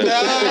got to do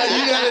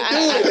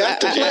it.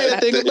 That's the player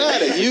thing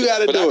about it. You got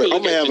to do it.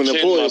 I'm gonna have an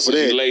employee for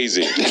that. You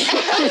lazy.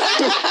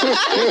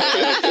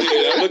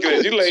 I'm looking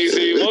at you,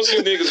 lazy. Most of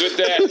you niggas with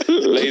that,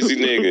 lazy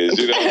niggas.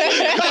 You know,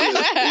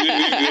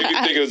 they be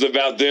thinking it's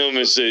about them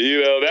and shit.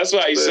 You know, that's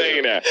why he's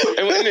saying that.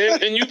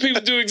 And you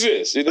people do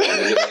exist. You know,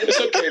 it's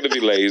okay to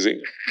be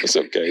lazy. It's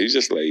okay. He's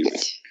just lazy.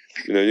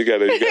 You know, you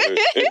gotta really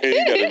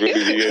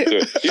be into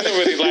it. You don't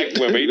really like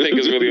women. You think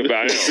it's really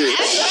about him.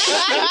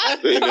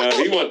 You know,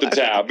 he want the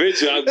towel,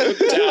 bitch. Put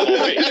the towel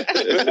on me.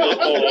 Put my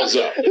balls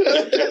up.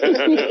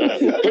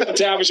 Put the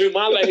towel between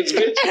my legs,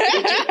 bitch.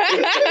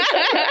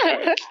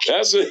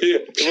 That's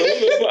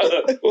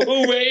what.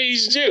 Who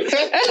raised you?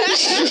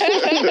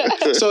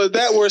 So is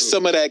that where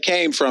some of that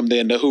came from?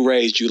 Then the who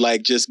raised you,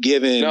 like just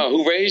giving. No,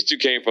 who raised you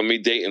came from me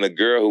dating a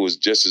girl who was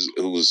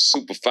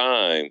super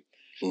fine.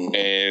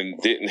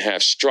 And didn't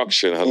have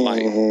structure in her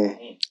life.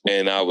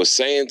 And I was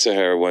saying to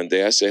her one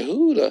day, I said,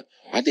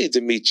 I need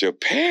to meet your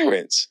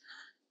parents.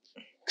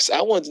 Because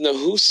I want to know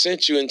who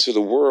sent you into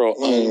the world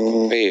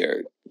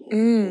unprepared.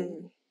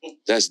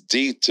 That's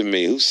deep to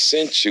me. Who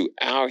sent you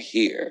out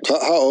here?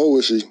 How old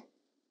was she?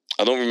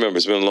 I don't remember.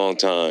 It's been a long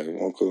time.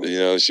 Okay. You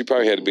know, she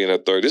probably had to be in her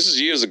 30s. This is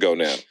years ago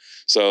now.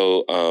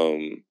 So,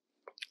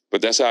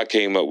 but that's how I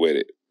came up with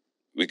it.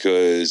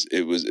 Because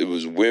it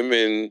was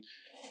women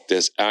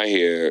that's out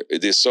here.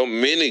 There's so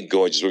many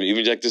gorgeous women,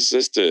 even like the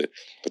sister,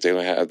 but they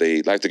don't have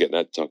their life together.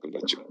 Not talking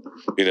about you.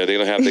 You know, they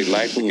don't have their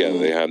life together.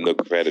 They have no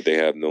credit. They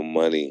have no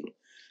money.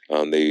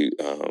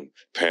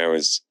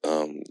 Parents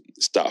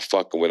stop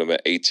fucking with them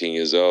at 18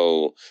 years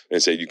old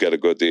and say, you got to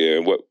go there.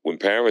 And when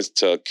parents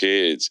tell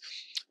kids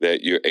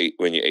that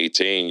when you're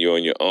 18, you're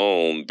on your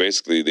own,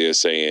 basically they're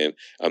saying,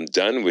 I'm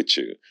done with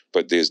you.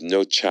 But there's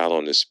no child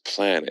on this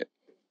planet,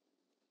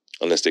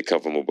 unless they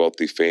come from a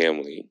wealthy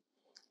family,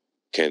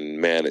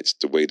 can manage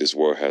the way this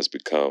world has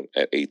become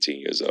at 18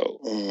 years old.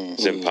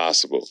 It's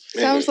impossible.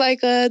 Sounds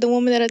like the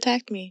woman that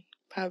attacked me,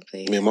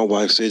 probably. Man, my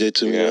wife said that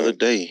to me the other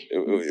day.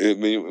 What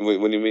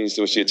do you mean?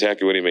 So she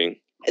attacked you? What do you mean?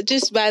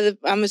 Just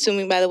I'm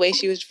assuming by the way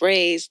she was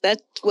raised.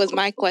 That was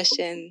my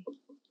question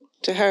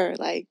to her.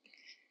 Like,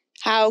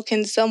 how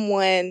can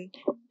someone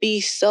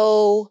be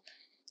so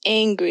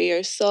angry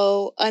or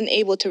so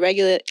unable to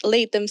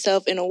regulate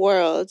themselves in a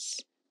world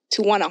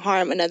to want to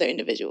harm another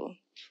individual?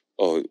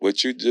 Oh,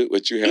 what you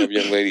have,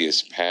 young lady,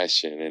 is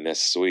passion, and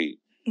that's sweet.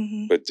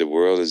 But the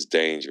world is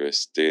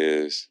dangerous.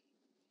 This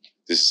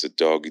is a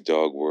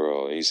dog-eat-dog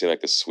world, and you seem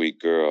like a sweet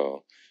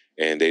girl,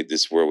 and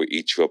this world will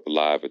eat you up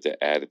alive with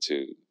that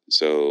attitude.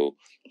 So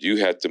you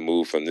have to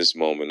move from this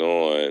moment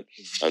on,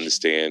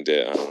 understand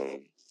that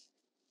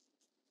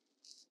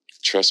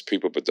trust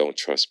people, but don't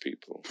trust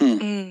people.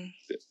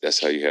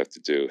 That's how you have to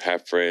do.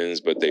 Have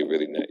friends, but they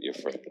really not your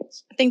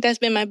friends. I think that's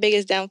been my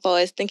biggest downfall,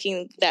 is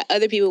thinking that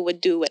other people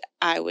would do what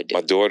I would do.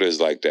 My daughter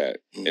is like that,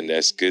 and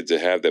that's good to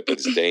have that, but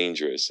it's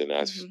dangerous. And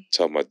I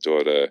tell my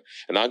daughter,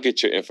 and I'll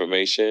get your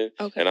information,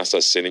 and I'll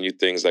start sending you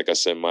things like I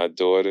send my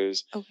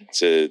daughters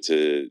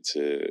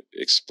to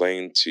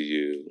explain to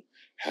you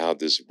how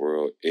this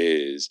world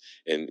is.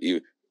 And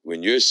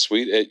when you're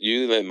sweet at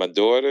you, like my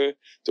daughter,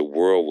 the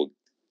world will,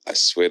 I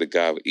swear to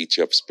God, will eat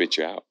you up, spit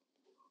you out.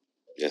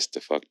 Yes,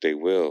 the fuck they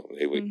will.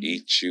 They will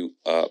eat you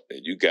up, and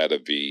you got to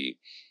be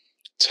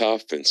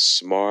tough and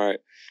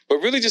smart,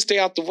 but really just stay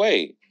out the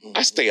way.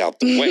 I stay out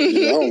the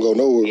way. I don't go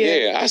nowhere.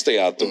 Yeah, I stay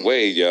out the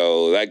way,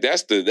 yo. Like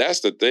that's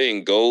the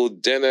thing. Go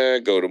dinner,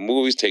 go to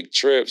movies, take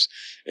trips,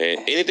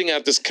 and anything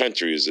out this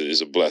country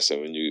is a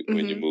blessing when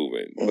you're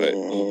moving.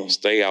 But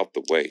stay out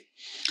the way.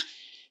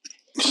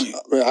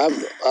 Man, I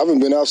haven't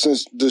been out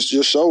since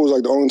your show was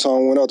like the only time I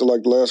went out to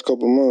like the last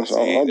couple of months.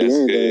 I'll do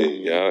anything. Good,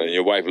 yeah, and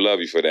your wife love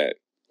you for that.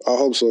 I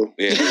hope so.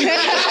 Yeah.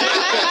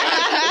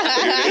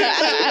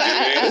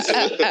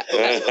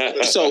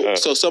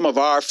 So some of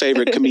our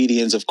favorite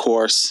comedians, of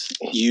course,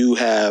 you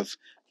have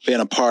been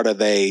a part of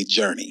a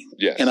journey.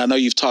 Yeah. And I know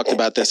you've talked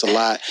about this a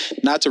lot,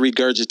 not to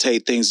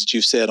regurgitate things that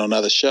you've said on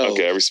other shows.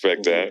 Okay, I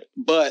respect that.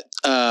 But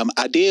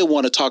I did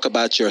want to talk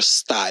about your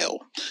style.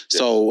 Yeah.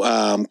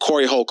 So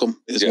Corey Holcomb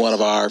is one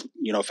of our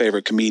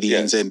favorite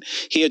comedians, and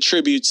he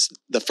attributes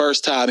the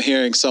first time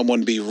hearing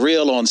someone be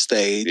real on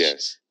stage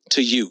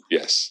to you.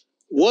 Yes.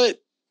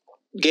 What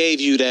gave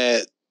you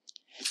that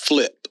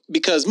flip?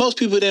 Because most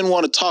people didn't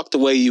want to talk the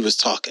way you was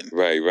talking.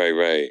 Right.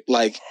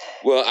 Like,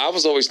 well, I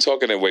was always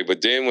talking that way,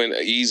 but then when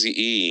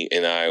Eazy-E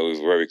and I was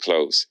very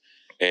close,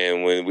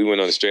 and when we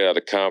went on the Straight Outta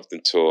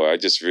Compton tour, I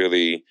just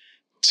really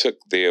took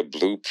their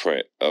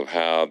blueprint of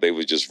how they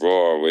would just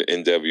raw with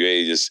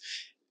N.W.A, just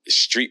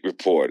street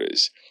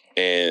reporters.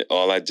 And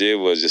all I did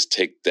was just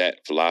take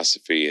that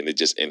philosophy, and it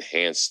just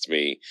enhanced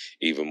me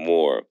even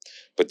more.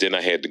 But then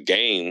I had the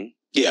game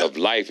of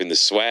life and the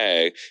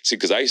swag. See,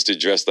 because I used to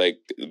dress like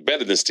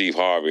better than Steve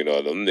Harvey and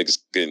all them niggas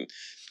getting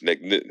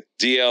like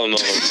DL and all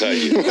them tell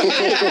you.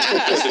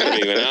 Listen to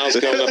me, when I was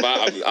coming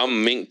up,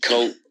 I'm mink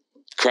coat,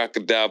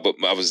 crocodile, but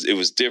it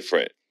was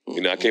different.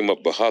 I came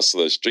up a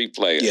hustler, street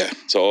player. Yeah.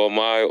 So all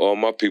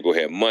my people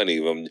had money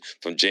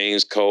from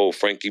James Cole,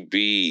 Frankie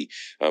B,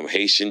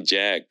 Haitian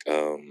Jack.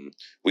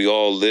 We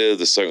all lived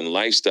a certain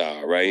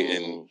lifestyle, right?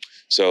 And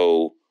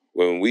so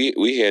when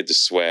we had the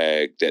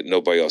swag that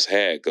nobody else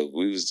had, because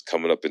we was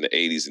coming up in the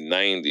 80s and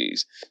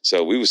 90s.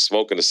 So we was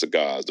smoking the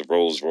cigars, the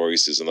Rolls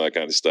Royces and all that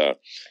kind of stuff.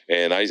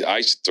 And I used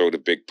to throw the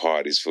big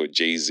parties for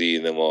Jay-Z,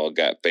 and them all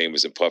got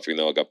famous, and Puffy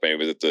and all got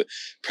famous at the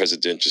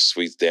presidential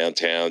suites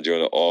downtown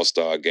during the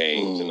All-Star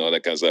games and all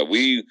that kind of stuff.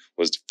 We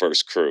was the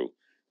first crew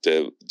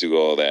to do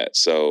all that.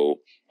 So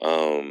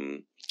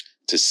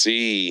to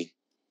see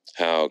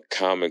how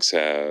comics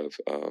have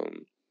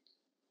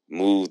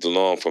moved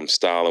along from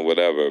style and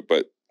whatever,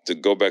 but to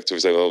go back to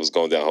say, I was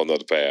going down a whole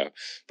nother path,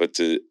 but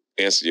to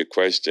answer your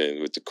question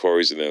with the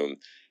Corys and them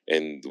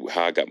and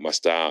how I got my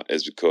style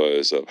is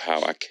because of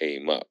how I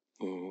came up.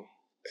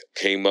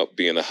 Came up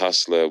being a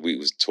hustler. We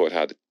was taught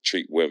how to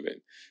treat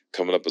women.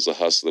 Coming up as a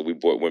hustler, we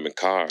bought women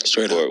cars.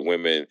 Straight up.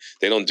 Women.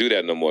 They don't do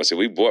that no more. So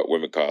we bought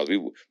women cars.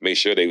 We made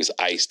sure they was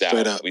iced out.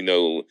 Straight up. We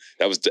know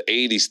that was the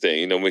 80s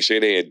thing. Make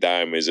sure they had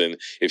diamonds. And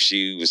if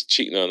she was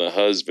cheating on her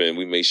husband,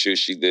 we made sure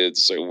she lived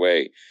a certain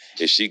way.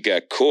 If she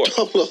got caught,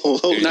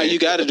 now you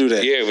got to do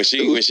that. Yeah, when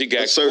she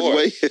got caught,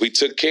 way. We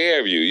took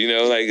care of you.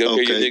 Like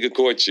okay, your nigga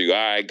caught you. All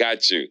right,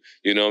 got you.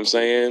 You know what I'm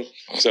saying?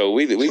 So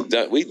we did.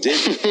 Now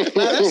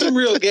that's some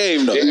real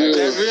game though. Yeah.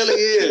 That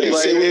really is.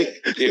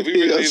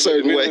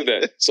 We really did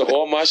that. So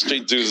all my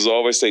street dudes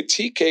always say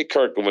TK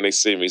Kirkland when they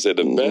see me. Said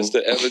the best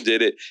that ever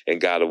did it and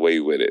got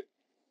away with it.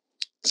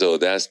 So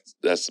that's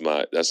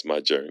my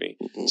journey.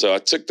 So I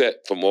took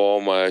that from all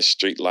my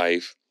street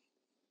life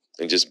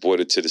and just brought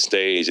it to the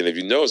stage. And if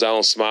you notice, I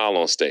don't smile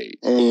on stage.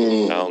 I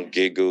don't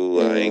giggle.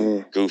 I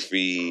ain't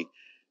goofy.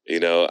 I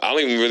don't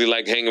even really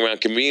like hanging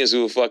around comedians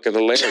who are fucking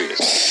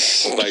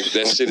hilarious. Like,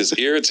 that shit is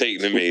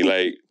irritating to me.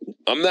 Like,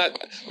 I'm not,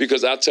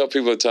 because I tell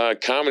people at the time,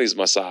 comedy is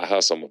my side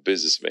hustle. I'm a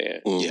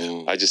businessman.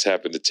 Yeah. I just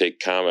happen to take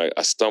comedy.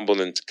 I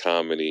stumbled into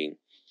comedy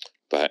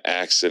by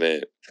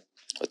accident.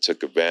 I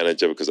took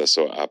advantage of it because I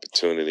saw an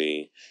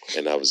opportunity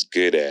and I was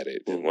good at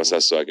it. And once I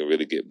saw I can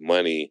really get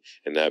money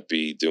and not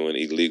be doing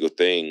illegal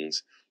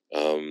things,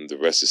 the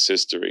rest is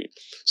history.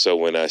 So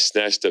when I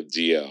snatched up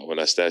DL, when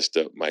I snatched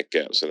up Mike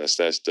Epps, when I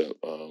snatched up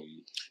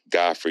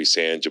Godfrey,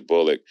 Sandra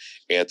Bullock,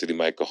 Anthony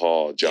Michael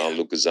Hall, John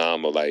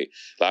Lucasamo, like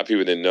a lot of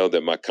people didn't know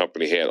that my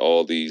company had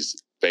all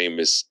these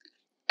famous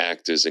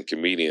actors and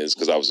comedians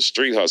because I was a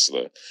street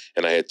hustler,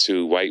 and I had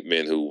two white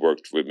men who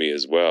worked with me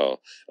as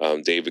well,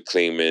 David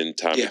Kleeman,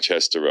 Tommy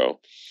Chesterow,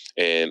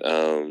 and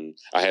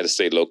I had to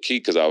stay low key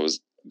because I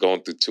was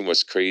going through too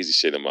much crazy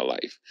shit in my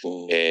life,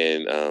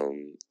 and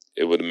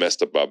it would have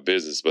messed up our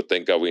business. But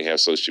thank God we didn't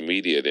have social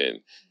media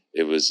then.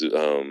 It was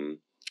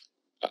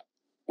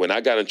when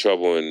I got in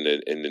trouble in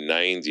the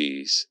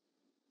 90s,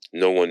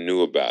 no one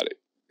knew about it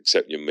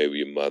except maybe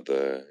your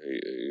mother,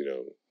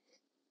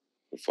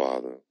 your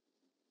father.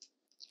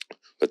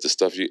 But the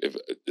stuff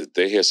if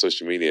they had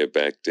social media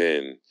back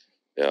then,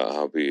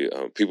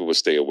 people would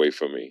stay away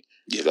from me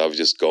because I was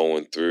just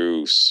going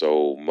through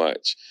so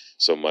much.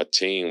 So my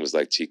team was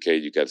like,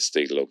 TK, you got to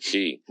stay low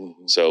key.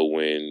 So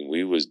when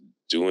we was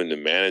doing the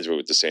management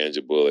with the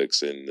Sandra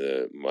Bullocks and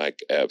the Mike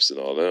Epps and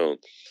all them,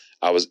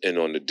 I was in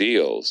on the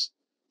deals,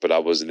 but I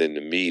wasn't in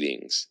the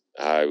meetings.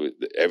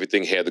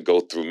 Everything had to go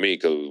through me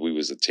because we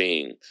was a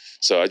team.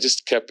 So I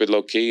just kept it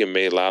low key and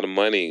made a lot of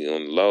money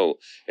on the low.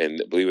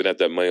 And believe it or not,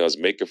 that money I was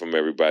making from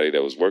everybody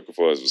that was working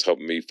for us was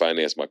helping me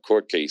finance my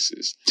court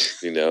cases.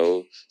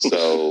 So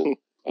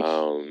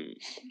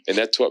and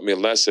that taught me a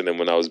lesson. And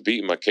when I was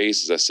beating my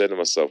cases, I said to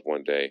myself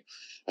one day,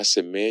 I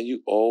said, man,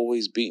 you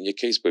always beating your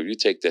case, but if you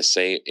take that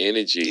same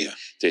energy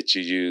that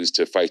you use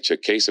to fight your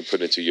case and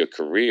put into your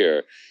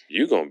career,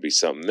 you're gonna be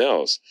something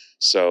else.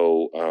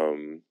 So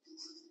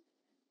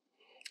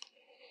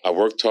I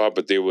worked hard,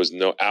 but there was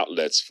no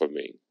outlets for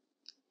me.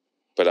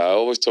 But I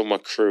always told my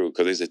crew,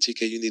 because they said,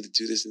 TK, you need to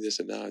do this and this.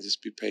 And nah,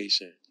 just be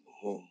patient.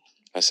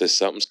 I said,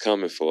 something's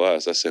coming for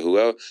us. I said,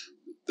 whoever,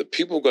 the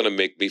people going to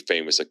make me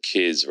famous are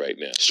kids right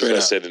now. Straight up. I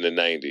said in the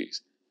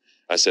 90s.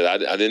 I said,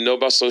 I didn't know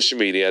about social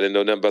media. I didn't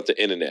know nothing about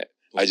the internet.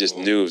 I just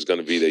knew it was going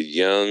to be the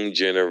young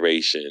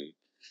generation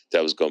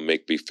that was going to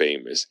make me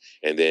famous.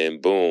 And then,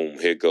 boom,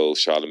 here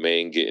goes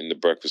Charlamagne getting the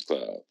Breakfast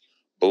Club.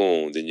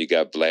 Boom, then you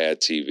got Vlad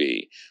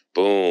TV.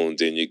 Boom,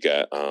 then you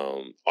got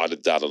Art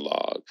of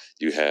Dialogue.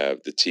 You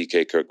have the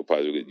TK Kirkland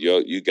podcast,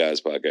 you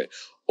guys podcast.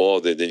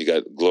 Then you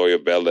got Gloria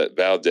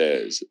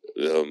Valdez,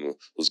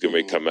 who's going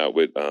to come out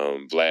with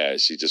Vlad.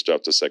 She just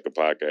dropped her second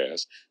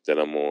podcast that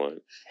I'm on.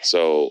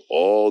 So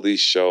all these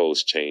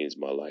shows changed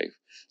my life.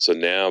 So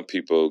now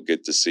people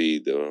get to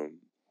see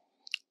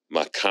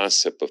my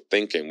concept of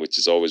thinking, which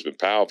has always been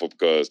powerful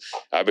because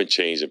I've been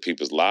changing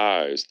people's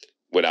lives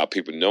without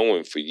people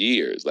knowing for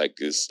years. Like,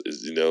 it's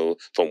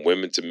from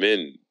women to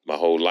men my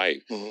whole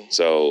life. Mm-hmm.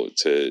 So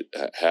to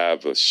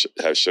have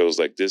shows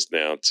like this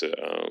now to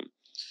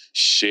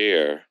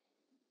share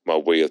my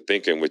way of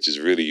thinking, which is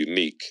really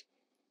unique,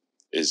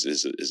 is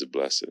a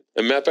blessing.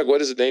 As a matter of fact,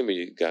 what is the name of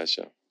you guys'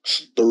 show?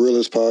 The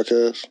Realest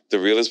Podcast. The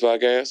Realest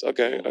Podcast?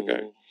 Okay,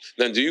 okay.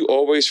 Now, do you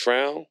always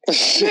frown?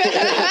 You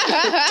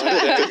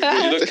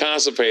look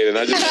constipated.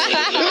 I just want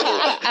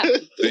to know,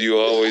 do you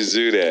always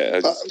do that?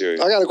 I'm just curious.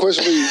 I got a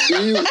question for you.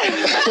 Do you?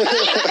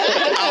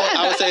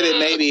 I would say that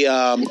maybe,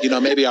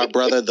 maybe our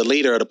brother, the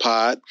leader of the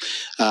pod,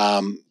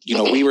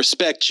 we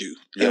respect you.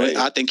 Right.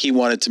 I think he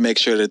wanted to make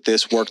sure that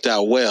this worked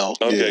out well.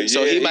 Okay.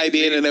 So he might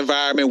be in an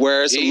environment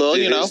where it's a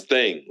little, his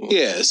thing.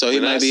 Yeah. So he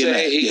might be in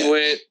that. He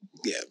went.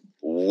 Yeah.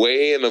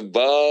 Way and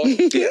above.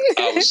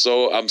 I'm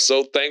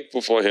so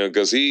thankful for him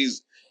because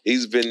he's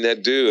been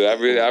that dude.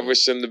 I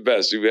wish him the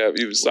best. You've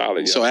been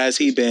solid. So as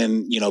he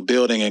been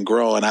building and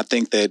growing, I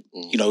think that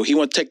he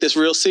want to take this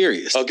real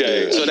serious.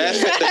 Okay. So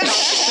that's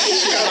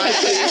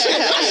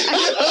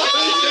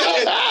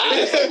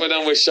when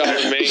I'm with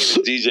Charlamagne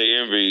and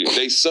DJ Envy,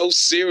 they so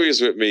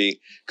serious with me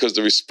because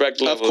the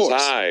respect level is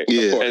high.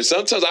 Yeah. And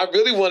sometimes I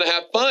really want to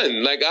have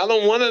fun. Like, I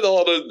don't want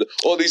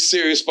all these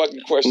serious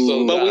fucking questions.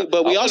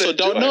 But we also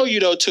don't know you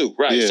though too.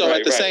 Right. Yeah. So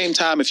at the same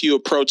time, if you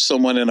approach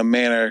someone in a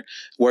manner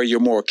where you're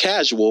more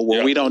casual,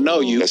 where we don't know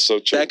you, that's so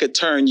true. That could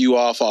turn you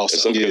off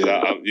also.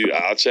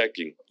 I'll check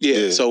you.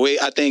 Yeah. So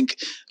I think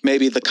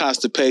maybe the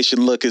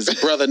constipation look is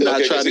brother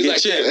not trying to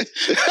get you.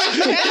 The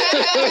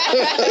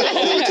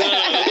whole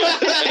time.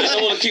 And I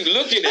don't want to keep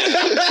looking at him.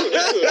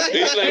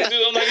 He's like,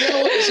 dude, I'm like,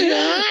 is he all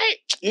right?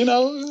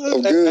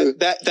 I'm good.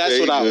 That's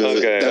what I was.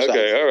 Okay.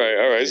 All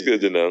right. It's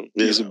good to know.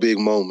 It's a big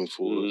moment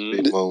for us.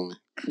 Big moment.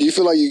 Do you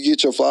feel like you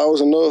get your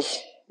flowers enough?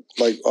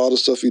 Like all the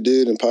stuff you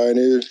did and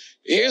pioneered?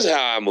 Here's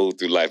how I move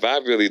through life. I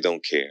really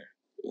don't care.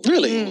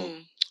 Really?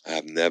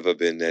 I've never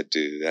been that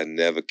dude. I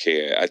never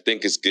care. I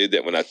think it's good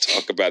that when I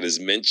talk about his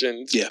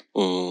mentions,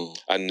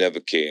 I never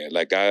care.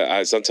 Like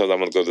I sometimes I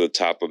want to go to the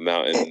top of a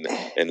mountain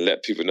and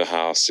let people know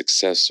how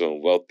successful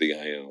and wealthy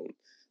I am.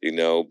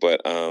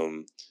 But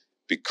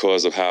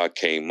because of how I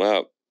came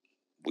up,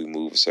 we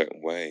move a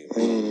certain way.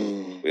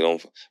 We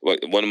don't.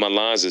 One of my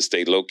lines is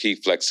stay low key,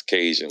 flex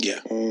occasion. Yeah.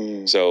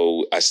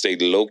 So I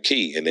stayed low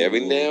key, and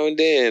every now and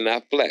then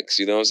I flex.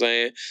 You know what I'm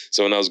saying?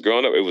 So when I was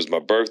growing up, it was my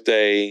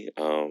birthday.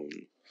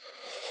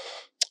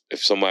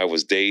 If somebody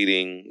was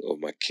dating or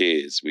my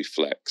kids, we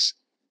flex.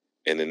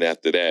 And then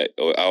after that,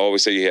 I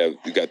always say you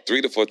got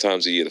 3 to 4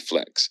 times a year to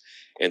flex.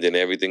 And then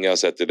everything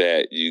else after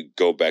that, you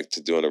go back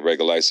to doing a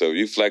regular life. So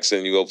you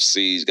flexing, you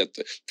overseas, you got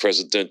the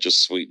presidential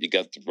suite, you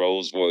got the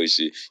Rolls Royce,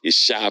 you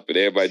shopping,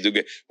 everybody do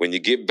get. When you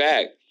get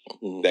back,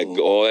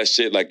 all that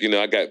shit, like,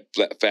 I got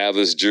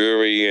fabulous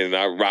jewelry and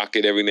I rock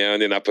it every now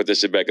and then. I put that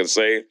shit back in the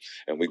safe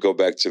and we go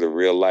back to the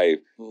real life,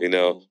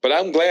 But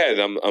I'm glad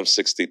I'm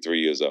 63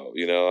 years old,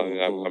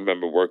 I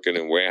remember working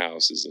in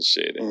warehouses and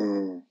shit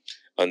and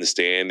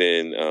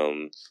understanding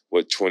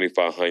what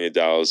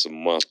 $2,500 a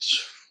month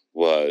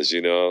was,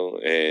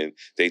 and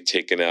they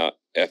taking out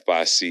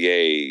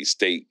FICA,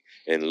 state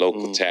and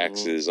local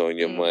taxes on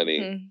your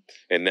money.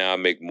 And now I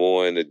make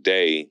more in a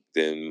day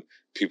than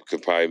people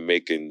could probably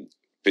make in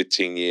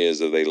 15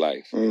 years of their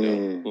life,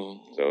 So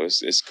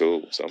it's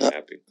cool. So I'm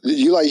happy.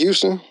 You like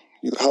Houston?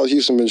 How's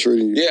Houston been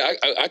treating you? Yeah,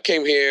 I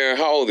came here.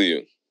 How old are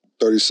you?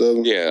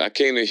 37. Yeah, I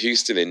came to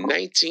Houston in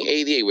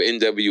 1988 with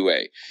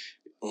N.W.A.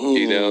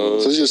 So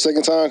this is your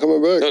second time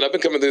coming back? No, I've been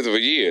coming through for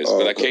years,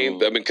 but I've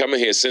been coming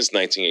here since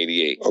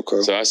 1988.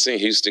 Okay. So I've seen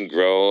Houston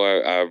grow.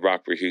 I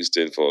rocked with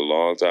Houston for a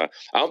long time.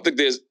 I don't think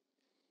there's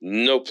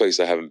no place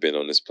I haven't been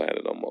on this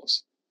planet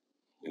almost,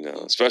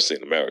 especially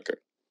in America.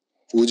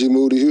 Would you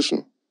move to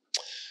Houston?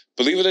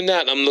 Believe it or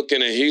not, I'm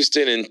looking at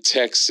Houston and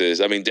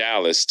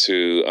Dallas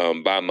to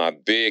buy my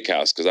big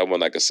house because I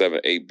want like a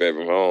 7-8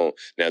 bedroom home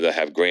now that I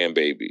have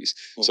grandbabies.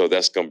 So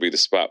that's going to be the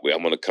spot where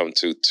I'm going to come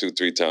to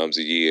 2-3 times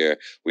a year.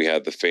 We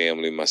have the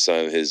family, my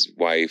son, his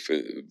wife,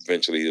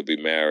 eventually he'll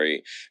be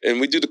married. And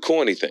we do the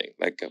corny thing,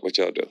 like what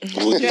y'all do. Yeah,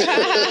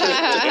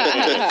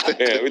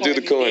 we do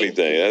the corny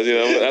thing.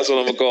 That's what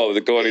I'm going to call it,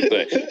 the corny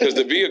thing. Because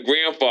to be a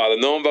grandfather,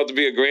 knowing I'm about to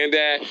be a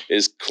granddad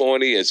is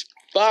corny as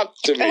fuck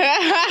to me.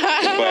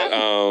 But,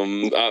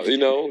 I'm going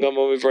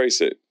to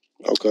embrace it.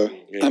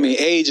 Okay. Yeah. I mean,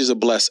 age is a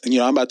blessing.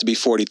 I'm about to be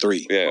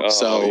 43. Yeah.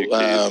 So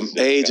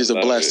age is a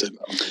blessing.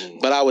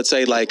 But I would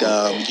say, like,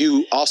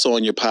 you also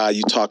on your pod,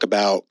 you talk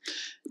about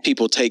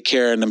people take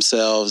care of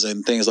themselves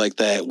and things like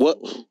that.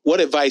 What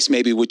advice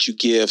maybe would you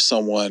give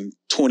someone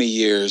 20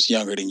 years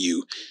younger than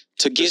you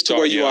to get to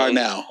where you are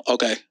now?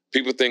 Okay.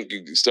 People think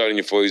you start in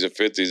your 40s and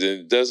 50s,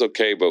 and that's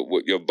okay, but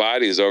your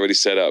body is already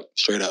set up.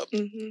 Straight up.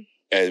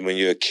 And when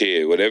you're a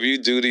kid, whatever you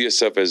do to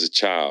yourself as a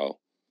child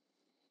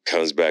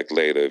comes back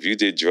later. If you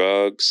did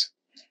drugs,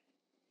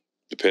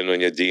 depending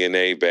on your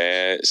DNA,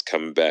 bad, it's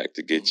coming back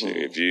to get you.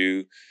 If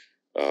you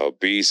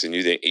obese and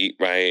you didn't eat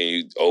right and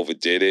you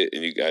overdid it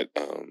and you got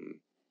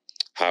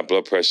high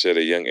blood pressure at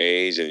a young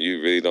age and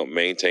you really don't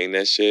maintain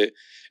that shit,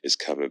 it's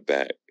coming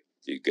back.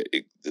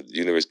 The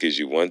universe gives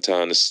you one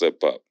time to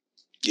slip up,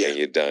 and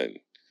you're done.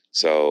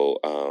 So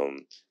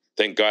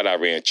thank God I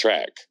ran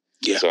track.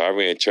 Yeah. So I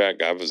ran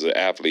track. I was an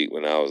athlete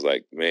when I was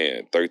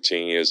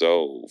 13 years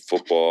old.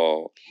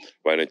 Football,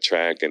 running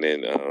track, and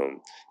then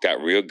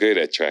got real good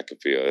at track and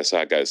field. That's how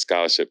I got a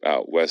scholarship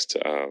out west to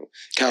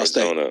Cal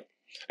Arizona. State.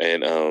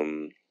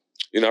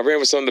 And I ran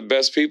with some of the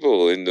best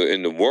people in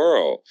the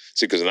world.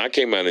 See, because when I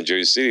came out in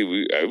Jersey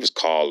City, it was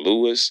Carl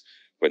Lewis,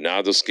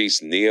 Ronaldo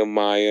Skeets,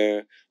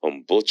 Nehemiah,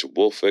 Butch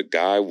Wolford,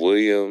 Guy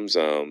Williams,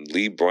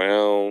 Lee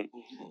Brown,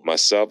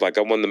 myself. I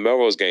won the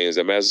Melrose Games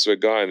at Madison Square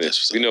Garden.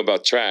 You know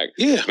about track.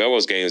 Yeah.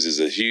 Melrose Games is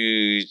a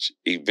huge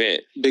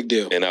event. Big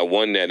deal. And I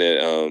won that in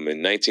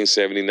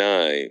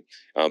 1979.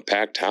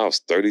 Packed house,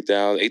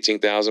 30,000,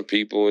 18,000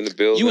 people in the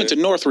building. You went to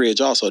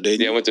Northridge also,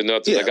 didn't you? Yeah, I went to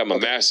Northridge. I got my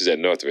master's at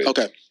Northridge.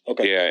 Okay.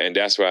 Yeah, and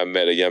that's where I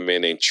met a young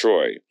man named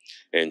Troy.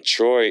 And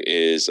Troy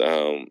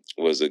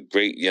was a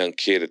great young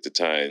kid at the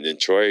time. And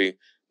Troy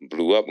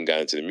blew up and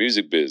got into the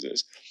music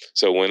business.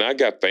 So when I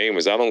got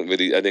famous, I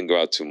didn't go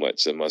out too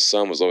much. And my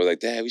son was always like,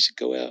 Dad, we should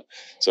go out.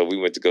 So we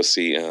went to go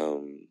see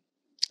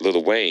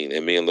Lil Wayne.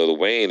 And me and Lil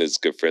Wayne is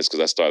good friends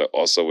because I started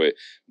also with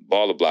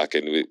Baller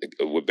Blocking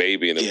with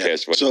Baby and the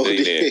Cash Money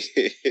Millionaires.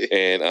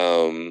 And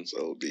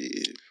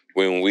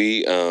when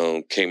we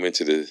came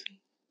into the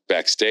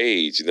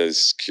backstage, the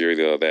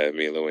security, all that,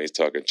 me and Lil Wayne's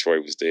talking,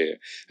 Troy was there.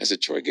 I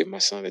said, Troy, give my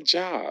son a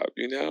job,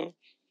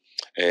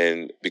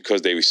 And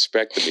because they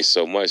respected me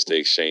so much, they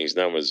exchanged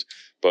numbers.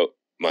 But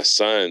my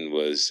son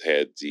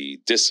had the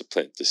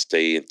discipline to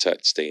stay in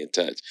touch.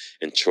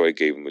 And Troy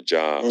gave him a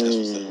job.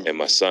 And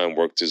my son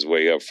worked his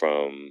way up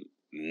from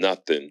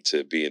nothing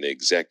to being an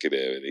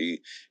executive. And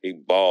he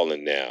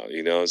balling now.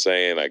 You know what I'm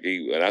saying?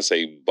 When I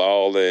say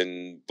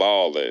balling.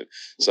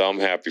 So I'm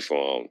happy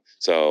for him.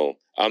 So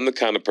I'm the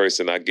kind of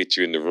person, I get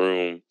you in the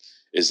room,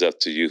 it's up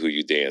to you who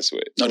you dance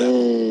with. No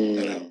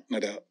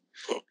doubt.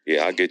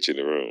 Yeah, I'll get you in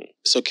the room.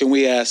 So can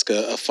we ask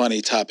a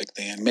funny topic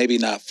then? Maybe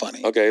not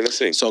funny. Okay, let's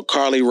see. So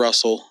Carly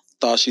Russell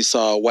thought she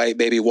saw a white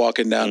baby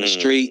walking down the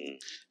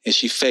street and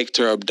she faked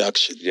her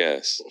abduction.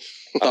 Yes.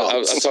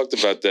 I talked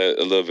about that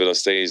a little bit on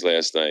stage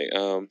last night.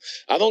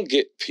 I don't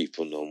get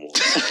people no more.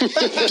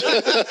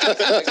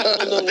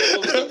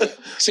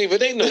 See,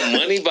 but ain't no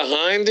money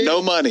behind it.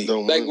 No money.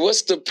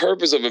 What's the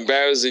purpose of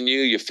embarrassing you,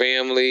 your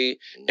family,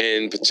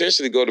 and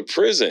potentially go to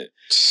prison?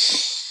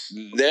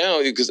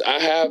 Now, because I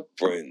have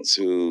friends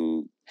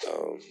who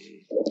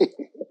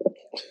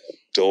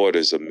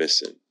daughters are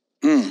missing.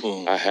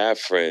 I have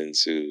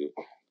friends who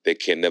they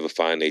can never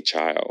find their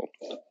child.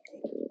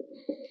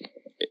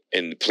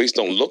 And the police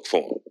don't look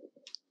for them.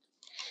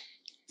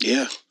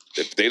 Yeah.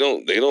 If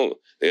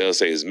they'll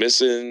say it's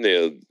missing,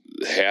 they'll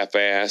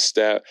half-ass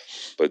that.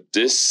 But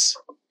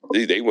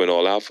they went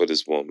all out for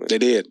this woman. They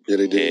did. Yeah,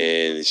 they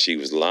did. And she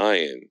was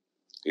lying,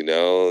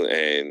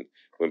 and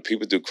when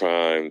people do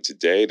crime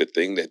today, the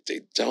thing that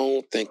they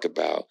don't think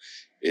about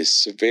is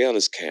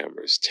surveillance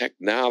cameras,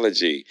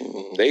 technology.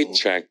 They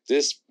tracked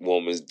this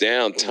woman's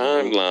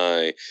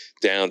timeline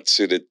down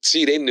to the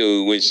T. They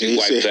knew when she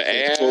wiped her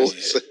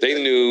ass. They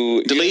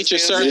knew. Delete your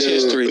search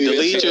history.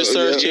 Delete your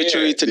search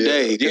history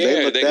today.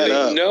 Yeah, they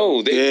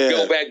know. They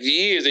go back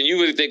years, and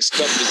you really think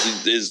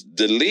stuff is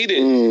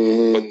deleted,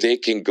 but they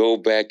can go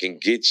back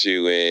and get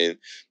you. And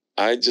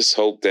I just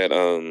hope that,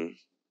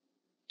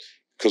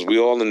 because we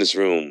all in this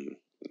room,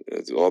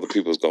 all the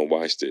people who's gonna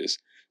watch this,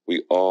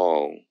 we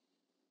all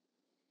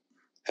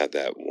have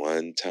that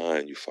one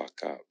time you fuck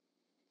up.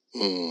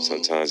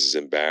 Sometimes it's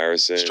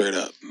embarrassing. Straight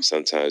up.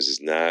 Sometimes it's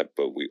not,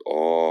 but we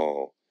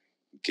all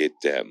get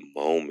that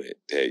moment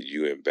that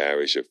you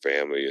embarrass your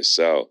family,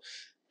 yourself.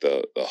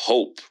 The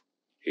hope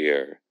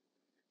here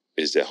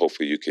is that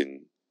hopefully you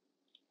can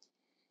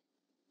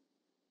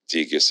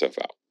dig yourself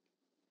out.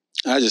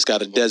 I just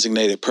got a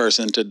designated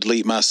person to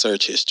delete my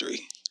search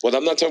history. Well,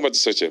 I'm not talking about the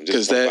social media. I'm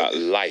just talking about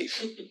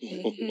life.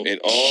 In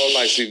all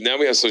life. See, now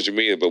we have social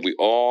media, but we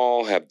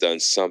all have done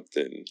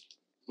something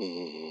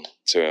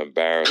to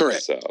embarrass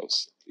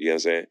ourselves. You know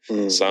what I'm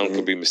saying? Some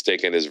could be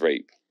mistaken as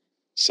rape.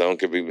 Some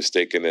could be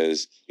mistaken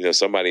as,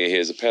 somebody in here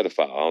is a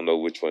pedophile. I don't know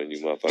which one of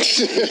you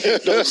motherfuckers.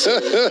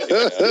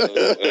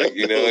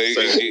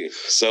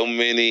 So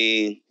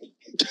many.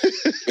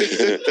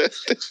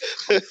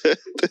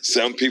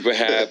 Some people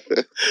have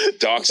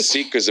dark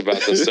secrets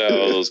about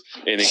themselves,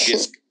 and it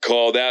gets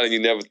called out, and you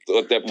never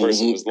thought that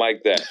person was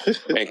like that.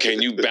 And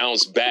can you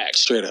bounce back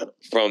straight up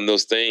from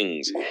those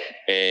things?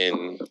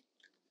 And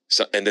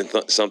So, and then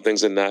some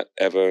things are not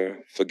ever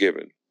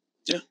forgiven.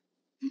 Yeah.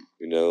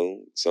 You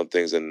know, some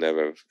things are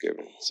never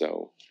forgiven.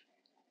 So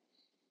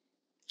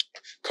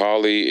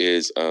Carly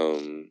is,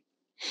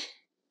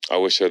 I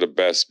wish her the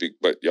best,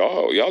 but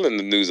y'all in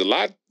the news a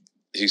lot,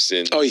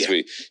 Houston. Oh, yeah.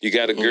 Sweet. You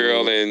got a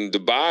girl in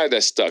Dubai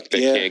that's stuck that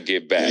can't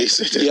get back.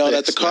 Yelled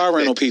at the car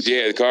rental people.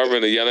 Yeah, the car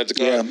rental, yelling at the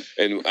car. Yeah.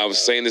 And I was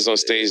saying this on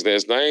stage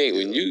last night,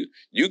 when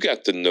you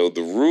got to know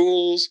the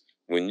rules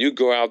when you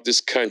go out this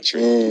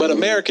country. But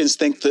Americans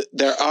think that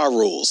there are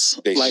rules.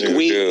 They sure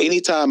do.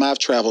 Anytime I've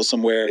traveled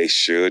somewhere. They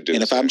sure do.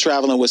 And if I'm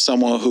traveling with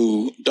someone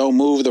who don't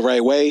move the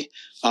right way,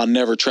 I'll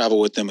never travel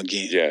with them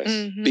again. Yes.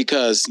 Mm-hmm.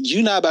 Because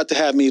you're not about to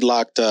have me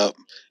locked up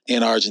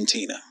in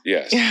Argentina.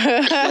 Yes.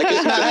 Like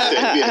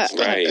it's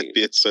not right.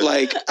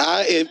 Like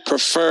I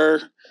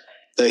prefer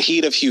the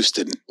heat of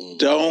Houston.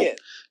 Don't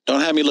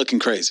have me looking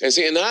crazy. And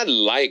see, and I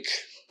like,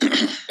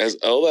 as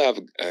older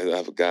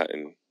I've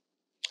gotten,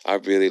 I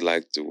really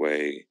like the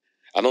way,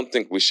 I don't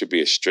think we should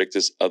be as strict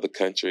as other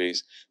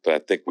countries, but I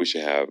think we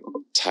should have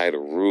tighter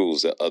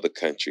rules that other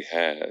country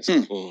has,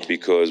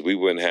 because we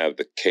wouldn't have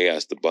the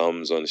chaos, the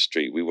bums on the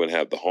street. We wouldn't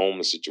have the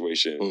homeless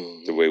situation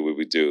the way we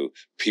would do.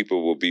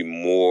 People will be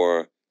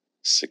more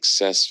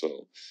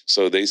successful.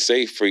 So they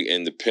say free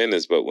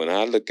independence, but when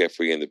I look at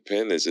free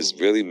independence, it's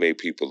really made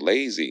people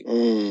lazy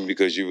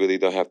because you really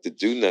don't have to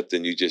do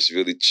nothing. You just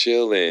really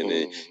chilling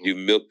and you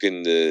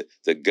milking the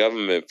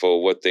government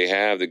for what they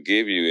have to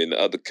give you. In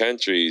other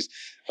countries,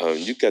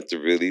 you got to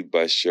really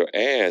bust your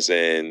ass,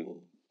 and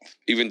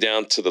even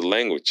down to the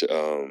language.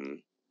 I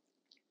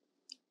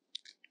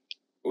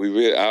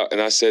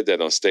said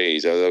that on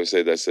stage. I always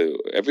said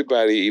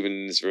everybody, even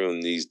in this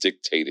room, needs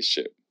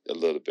dictatorship a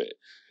little bit.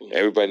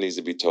 Everybody needs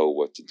to be told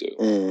what to do.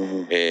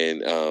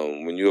 And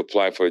when you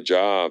apply for a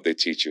job, they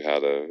teach you how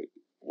to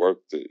work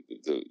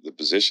the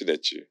position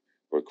that you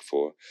work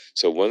for.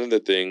 So one of the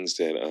things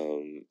that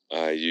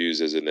I use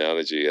as an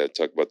analogy, I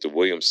talk about the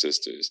Williams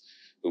sisters,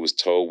 who was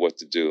told what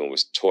to do and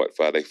was taught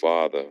by their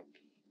father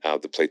how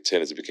to play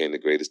tennis and became the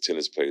greatest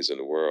tennis players in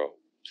the world.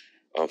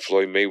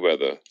 Floyd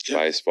Mayweather,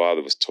 by his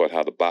father, was taught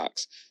how to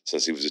box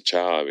since he was a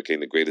child and became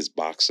the greatest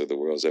boxer the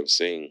world's ever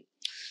seen.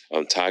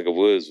 Tiger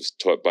Woods was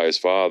taught by his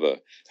father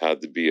how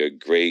to be a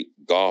great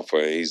golfer,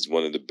 and he's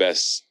one of the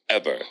best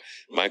ever.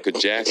 Michael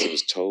Jackson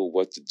was told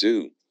what to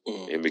do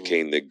and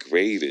became the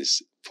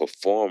greatest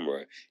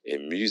performer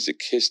in music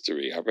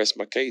history. I rest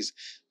my case.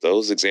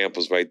 Those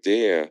examples right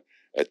there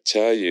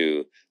tell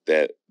you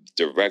that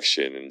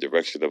direction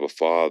of a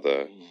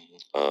father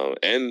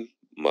and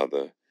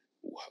mother,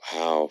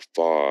 how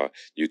far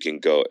you can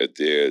go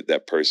if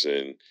that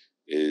person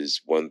is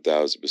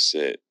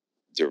 1,000%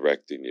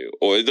 directing you.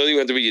 Or it doesn't even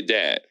have to be your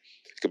dad.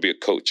 It could be a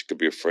coach, it could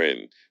be a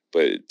friend,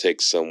 but it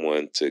takes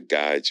someone to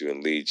guide you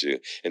and lead you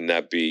and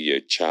not be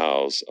your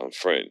child's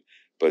friend,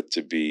 but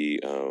to be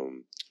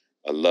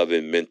a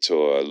loving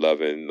mentor,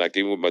 like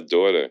even with my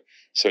daughter,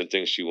 certain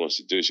things she wants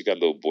to do. She got a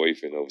little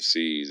boyfriend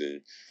overseas,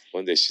 and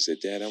one day she said,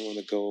 "Dad, I want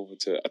to go over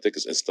to, I think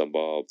it's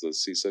Istanbul, to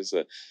see such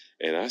a,"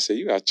 and I said,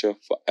 "You out your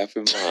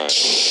effing mind."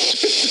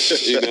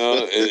 You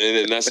know,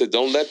 and I said,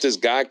 "Don't let this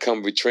guy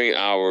come between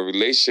our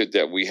relationship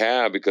that we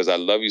have, because I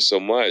love you so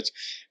much."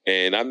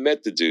 And I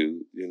met the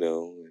dude, you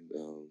know, and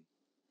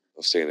I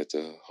was staying at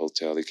the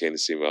hotel. He came to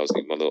see me. I was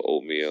eating my little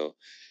oatmeal.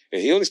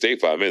 And he only stayed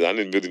 5 minutes. I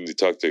didn't really need to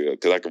talk to him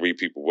because I could read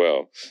people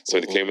well. So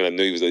he came in, I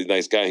knew he was a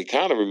nice guy. He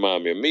kind of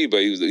reminded me of me, but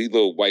he's a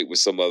little white with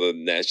some other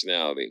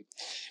nationality.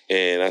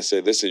 And I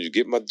said, "Listen, you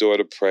get my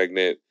daughter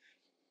pregnant,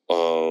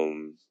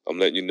 I'm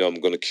letting you know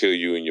I'm going to kill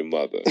you and your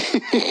mother." I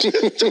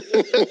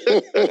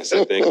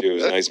said, "Thank you. It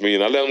was nice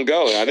meeting." I let him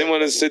go. I didn't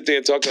want to sit there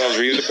and talk. I was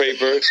reading the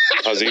paper.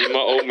 I was eating my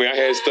oatmeal. I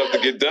had stuff to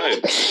get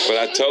done. But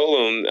I told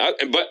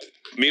him, but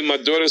me and my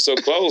daughter so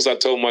close, I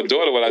told my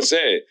daughter what I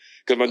said.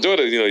 Because my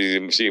daughter, you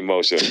know, she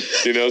emotional,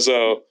 you know.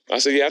 So I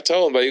said, "Yeah, I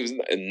told him, but he was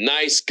a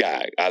nice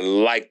guy. I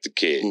liked the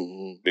kid."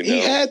 You know?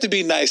 He had to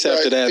be nice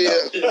after that,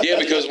 though. Yeah,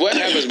 because what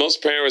happens,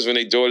 most parents, when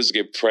their daughters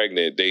get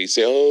pregnant, they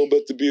say, "Oh, I'm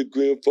about to be a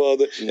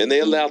grandfather." And they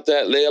allow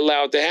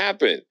it to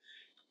happen.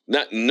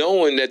 Not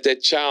knowing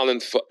that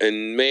child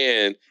and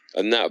man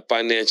are not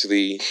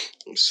financially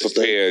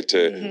prepared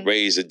to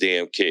raise a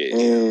damn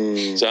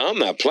kid. So I'm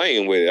not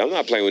playing with it. I'm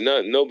not playing with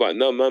none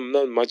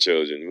of my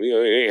children. We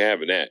ain't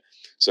having that.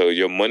 So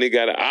your money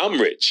I'm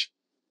rich.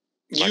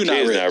 My You're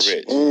kid's not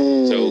rich.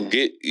 So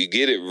get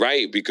it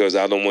right, because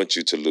I don't want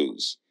you to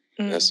lose.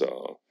 That's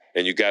all.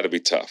 And you got to be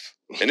tough.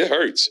 And it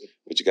hurts,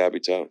 but you got to be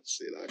tough.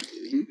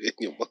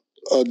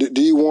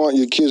 Do you want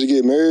your kids to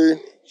get married?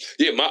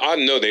 Yeah, I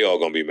know they all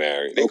gonna be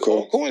married. They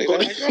okay. Corny.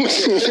 Man,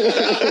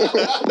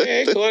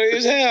 corny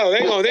as hell.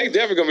 They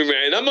definitely gonna be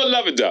married. And I'm gonna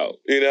love it though.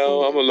 You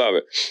know, I'm gonna love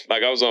it.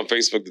 Like I was on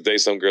Facebook today,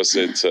 some girl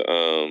said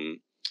to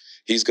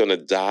he's gonna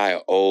die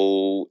an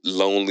old,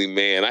 lonely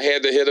man. I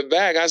had to hit her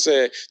back. I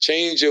said,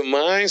 change your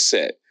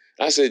mindset.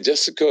 I said,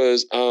 just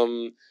because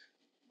I'm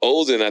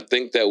old and I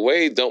think that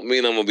way don't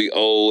mean I'm gonna be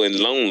old and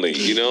lonely.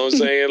 You know what I'm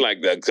saying?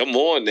 Like, come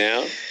on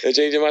now. And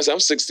change your mindset. I'm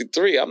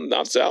 63. I'm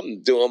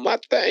doing my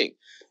thing.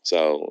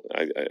 So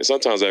I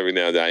sometimes every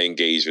now and then I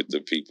engage with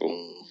the people.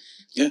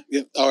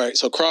 Yeah. All right.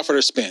 So Crawford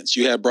or Spence,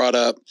 you had brought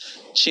up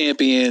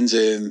champions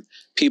and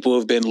people who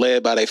have been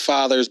led by their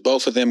fathers.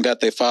 Both of them got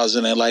their fathers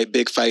in their life.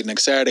 Big fight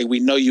next Saturday. We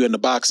know you in the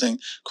boxing.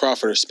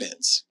 Crawford or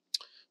Spence?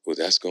 Well,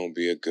 that's going to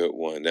be a good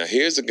one. Now,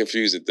 here's the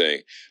confusing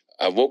thing.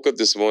 I woke up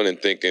this morning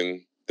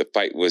thinking the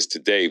fight was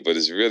today, but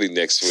it's really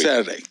next week.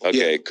 Saturday.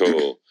 Okay,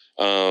 cool.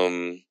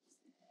 I'm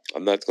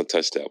not going to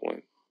touch that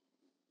one.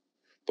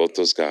 Both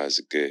those guys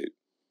are good.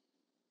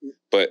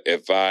 But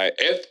if I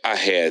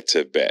had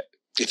to bet,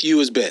 if you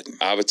was betting,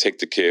 I would take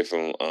the kid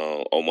from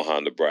Omaha,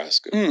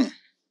 Nebraska.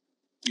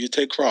 You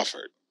take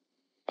Crawford.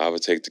 I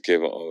would take the kid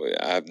from Omaha.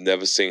 I've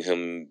never seen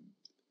him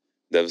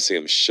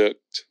shook.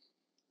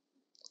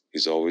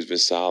 He's always been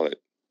solid.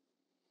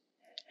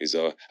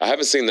 I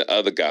haven't seen the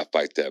other guy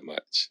fight that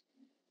much.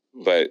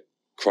 But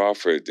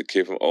Crawford, the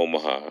kid from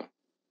Omaha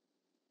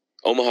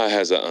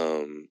has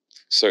a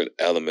certain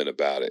element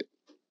about it.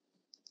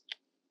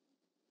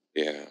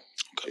 Yeah.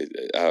 Okay.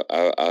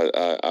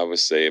 I would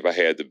say if I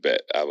had to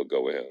bet, I would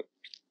go with him.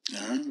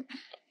 Uh-huh.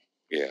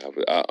 Yeah,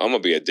 I'm gonna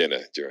be at dinner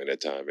during that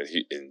time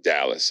in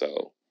Dallas,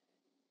 so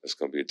it's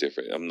gonna be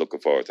different. I'm looking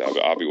forward to it.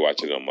 I'll be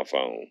watching it on my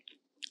phone.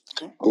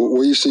 Okay.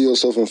 Where you see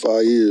yourself in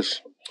 5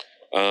 years?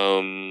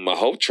 I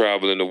hope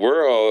traveling the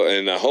world,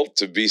 and I hope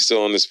to be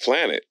still on this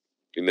planet.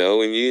 You know,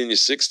 when you're in your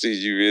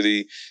 60s, you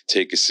really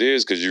take it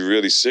serious because you're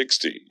really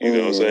 60. You know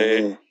what I'm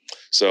saying?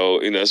 So,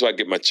 that's why I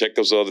get my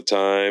checkups all the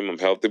time. I'm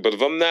healthy. But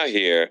if I'm not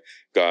here,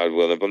 God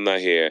willing, if I'm not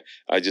here,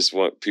 I just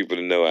want people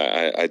to know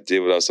I did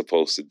what I was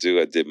supposed to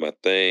do. I did my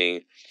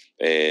thing.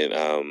 And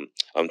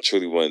I'm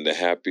truly one of the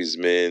happiest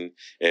men.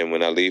 And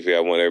when I leave here,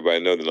 I want everybody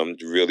to know that I'm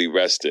really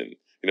resting.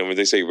 When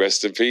they say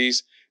rest in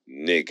peace,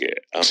 nigga,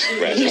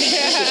 I'm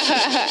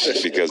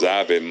resting. Because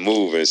I've been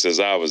moving since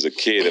I was a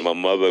kid. And my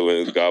mother,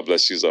 when God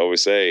bless, she used to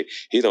always say,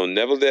 he don't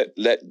never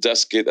let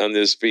dust get under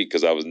his feet,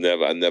 because I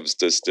never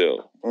stood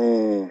still.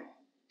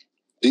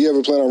 Do you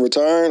ever plan on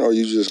retiring, or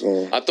you just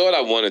going? I thought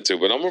I wanted to,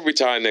 but I'm gonna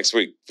retire next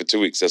week for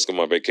 2 weeks. That's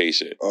my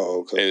vacation.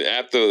 Oh, okay. And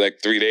after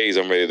like 3 days,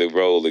 I'm ready to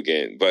roll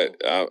again.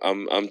 But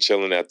I'm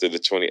chilling after the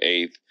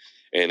 28th,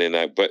 and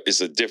then but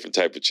it's a different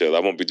type of chill. I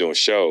won't be doing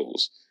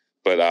shows,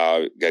 but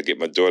I gotta get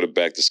my daughter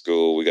back to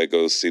school. We gotta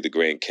go see the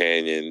Grand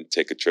Canyon,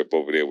 take a trip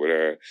over there with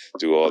her,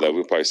 do all that.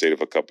 We'll probably stay there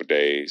for a couple of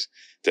days.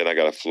 Then I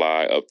gotta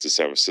fly up to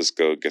San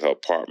Francisco, get her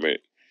apartment,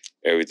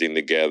 everything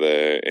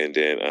together, and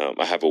then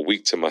I have a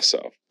week to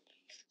myself.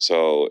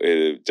 So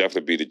it'll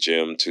definitely be the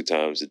gym 2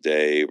 times a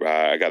day,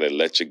 right? I got an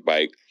electric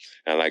bike,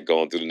 and I like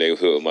going through the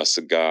neighborhood with my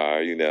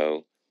cigar,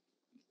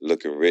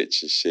 looking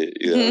rich and shit,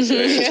 you know what I'm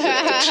saying?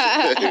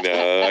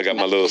 I got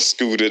my little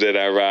scooter that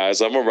I ride,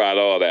 so I'm going to ride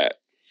all that.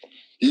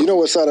 You know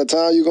what side of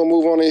town you going to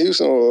move on in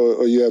Houston,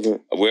 or you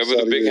haven't? Wherever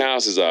the big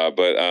houses are,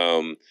 but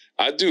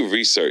I do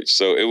research,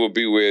 so it will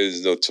be where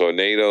there's no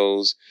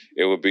tornadoes.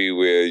 It will be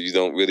where you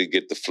don't really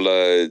get the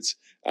floods.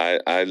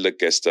 I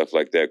look at stuff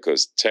like that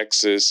because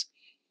Texas...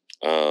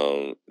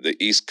 the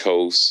East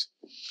Coast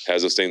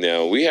has those things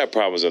now. We have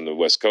problems on the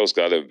West Coast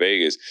because I live in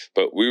Vegas,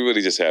 but we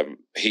really just have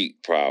heat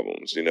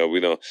problems. We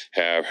don't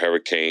have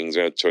hurricanes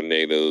or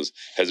tornadoes.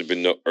 Hasn't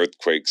been no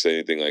earthquakes or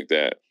anything like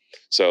that.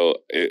 So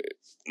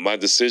my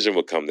decision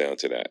will come down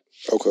to that.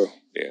 Okay.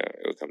 Yeah,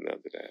 it will come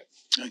down to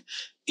that.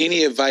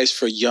 Any advice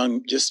for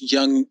young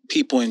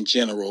people in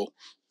general?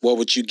 What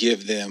would you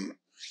give them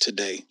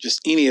today? Just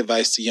any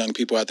advice to young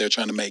people out there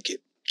trying to make it?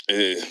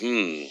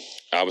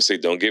 I would say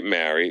don't get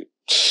married.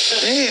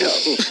 Damn.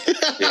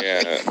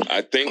 Yeah,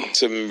 I think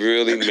to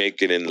really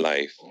make it in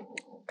life,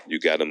 you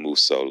got to move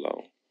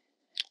solo.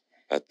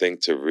 I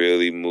think to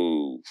really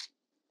move,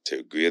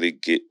 to really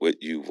get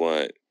what you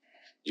want,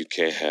 you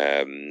can't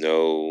have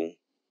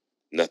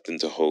nothing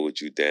to hold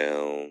you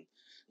down,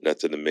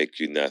 nothing to make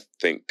you not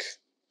think.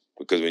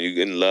 Because when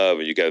you're in love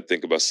and you got to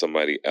think about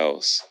somebody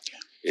else,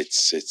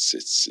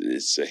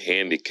 it's a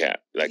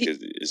handicap. Like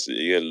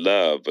you're in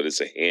love, but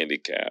it's a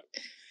handicap.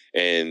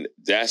 And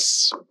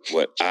that's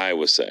what I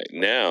would say.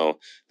 Now,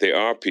 there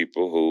are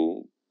people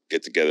who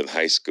get together in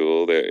high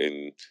school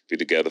and be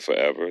together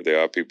forever. There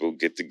are people who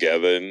get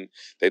together and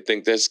they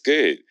think that's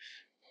good.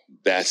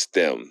 That's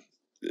them.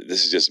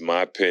 This is just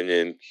my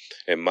opinion.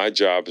 And my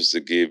job is to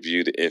give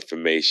you the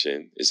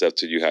information. It's up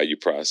to you how you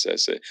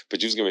process it.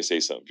 But you was going to say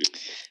something.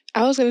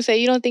 I was going to say,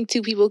 you don't think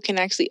 2 people can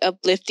actually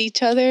uplift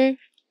each other?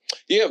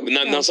 Yeah, but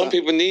now some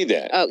people need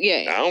that. Oh,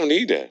 yeah. I don't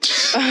need that.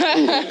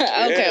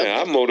 Okay.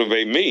 I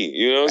motivate me.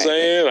 You know what I'm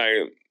saying?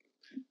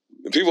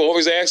 Like, people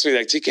always ask me,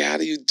 like, TK, how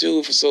do you do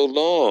it for so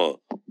long?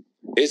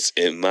 It's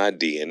in my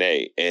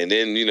DNA. And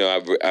then,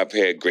 I've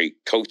had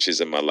great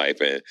coaches in my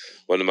life. And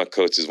one of my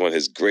coaches, one of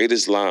his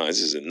greatest lines,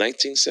 this is in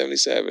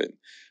 1977.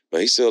 But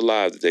he's still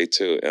alive today,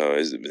 too.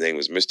 His name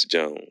was Mr.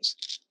 Jones.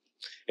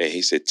 And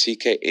he said,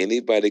 TK,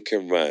 anybody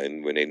can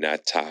run when they're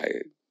not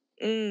tired.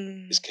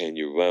 Just can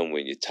you run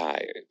when you're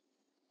tired?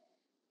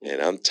 And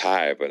I'm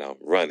tired, but I'm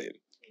running,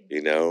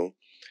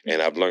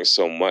 And I've learned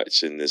so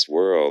much in this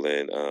world.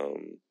 And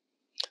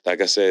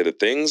like I said, the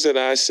things that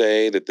I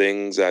say, the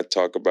things I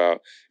talk about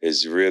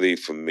is really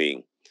for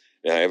me.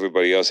 Now,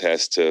 everybody else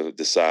has to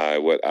decide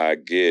what I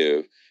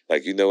give.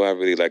 like, I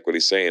really like what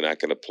he's saying. I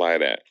can apply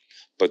that.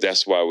 But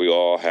that's why we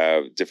all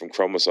have different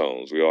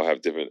chromosomes. We all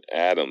have different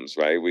atoms,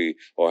 right? We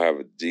all have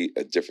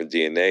a different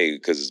DNA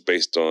because it's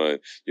based on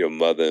your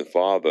mother and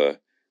father,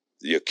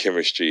 your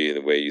chemistry and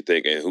the way you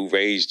think, and who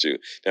raised you.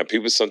 Now,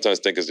 people sometimes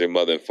think it's their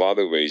mother and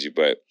father who raised you,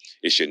 but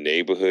it's your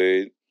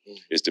neighborhood.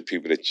 It's the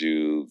people that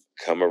you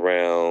come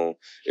around.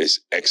 It's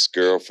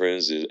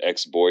ex-girlfriends, it's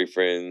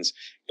ex-boyfriends.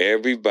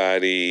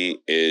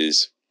 Everybody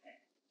is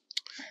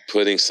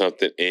putting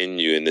something in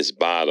you in this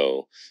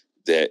bottle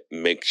that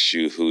makes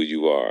you who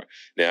you are.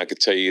 Now, I can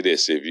tell you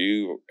this. If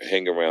you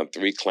hang around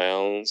 3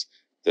 clowns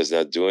that's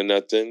not doing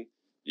nothing,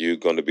 you're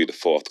going to be the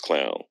 4th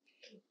clown.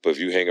 But if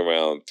you hang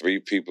around 3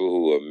 people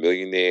who are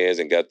millionaires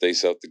and got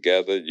themselves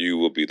together, you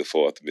will be the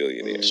 4th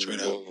millionaire.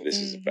 Straight up. This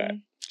is a fact.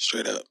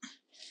 Straight up.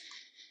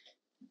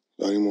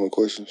 Any more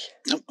questions?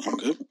 Nope, I'm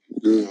good.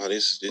 Good. Oh,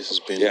 this has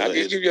been. Yeah, I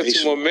can give you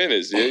 2 more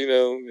minutes. Yeah, Yeah,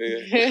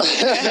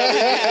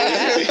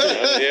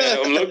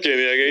 I'm looking.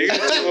 I can give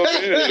you 2 more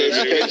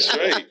minutes.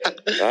 Straight.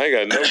 I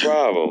ain't got no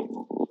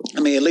problem. I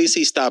mean, at least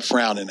he stopped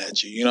frowning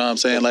at you. You know what I'm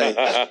saying? Like,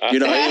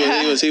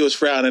 he was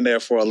frowning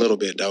there for a little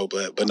bit though.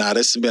 But nah,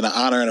 this has been an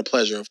honor and a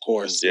pleasure, of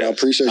course. Yeah, I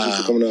appreciate you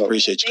for coming out.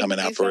 Appreciate you coming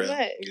out for real.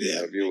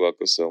 Yeah, you're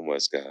welcome so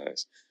much,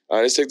 guys. All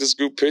right, let's take this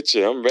group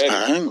picture. I'm ready.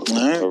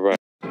 All right.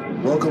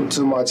 Welcome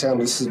to my channel.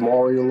 This is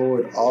Mario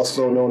Lloyd,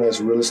 also known as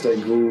Real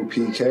Estate Guru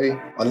PK.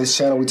 On this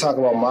channel, we talk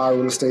about my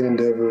real estate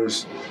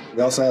endeavors.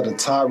 We also have the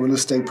top real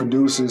estate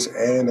producers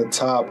and the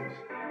top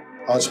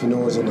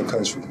entrepreneurs in the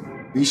country.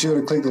 Be sure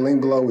to click the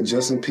link below with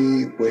Justin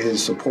P. with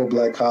his Support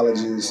Black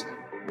Colleges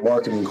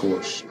marketing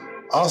course.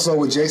 Also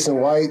with Jason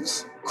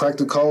White's Crack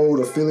the Code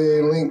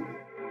affiliate link,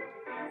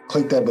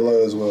 click that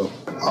below as well.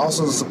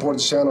 Also to support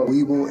the channel,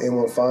 Webull,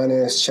 N.W.A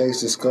Finance, Chase,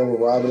 Discover,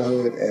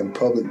 Robinhood, and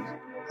Public,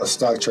 a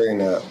stock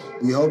trading app.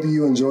 We hope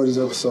you enjoyed this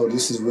episode.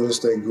 This is Real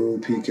Estate Guru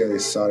PK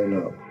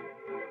signing up.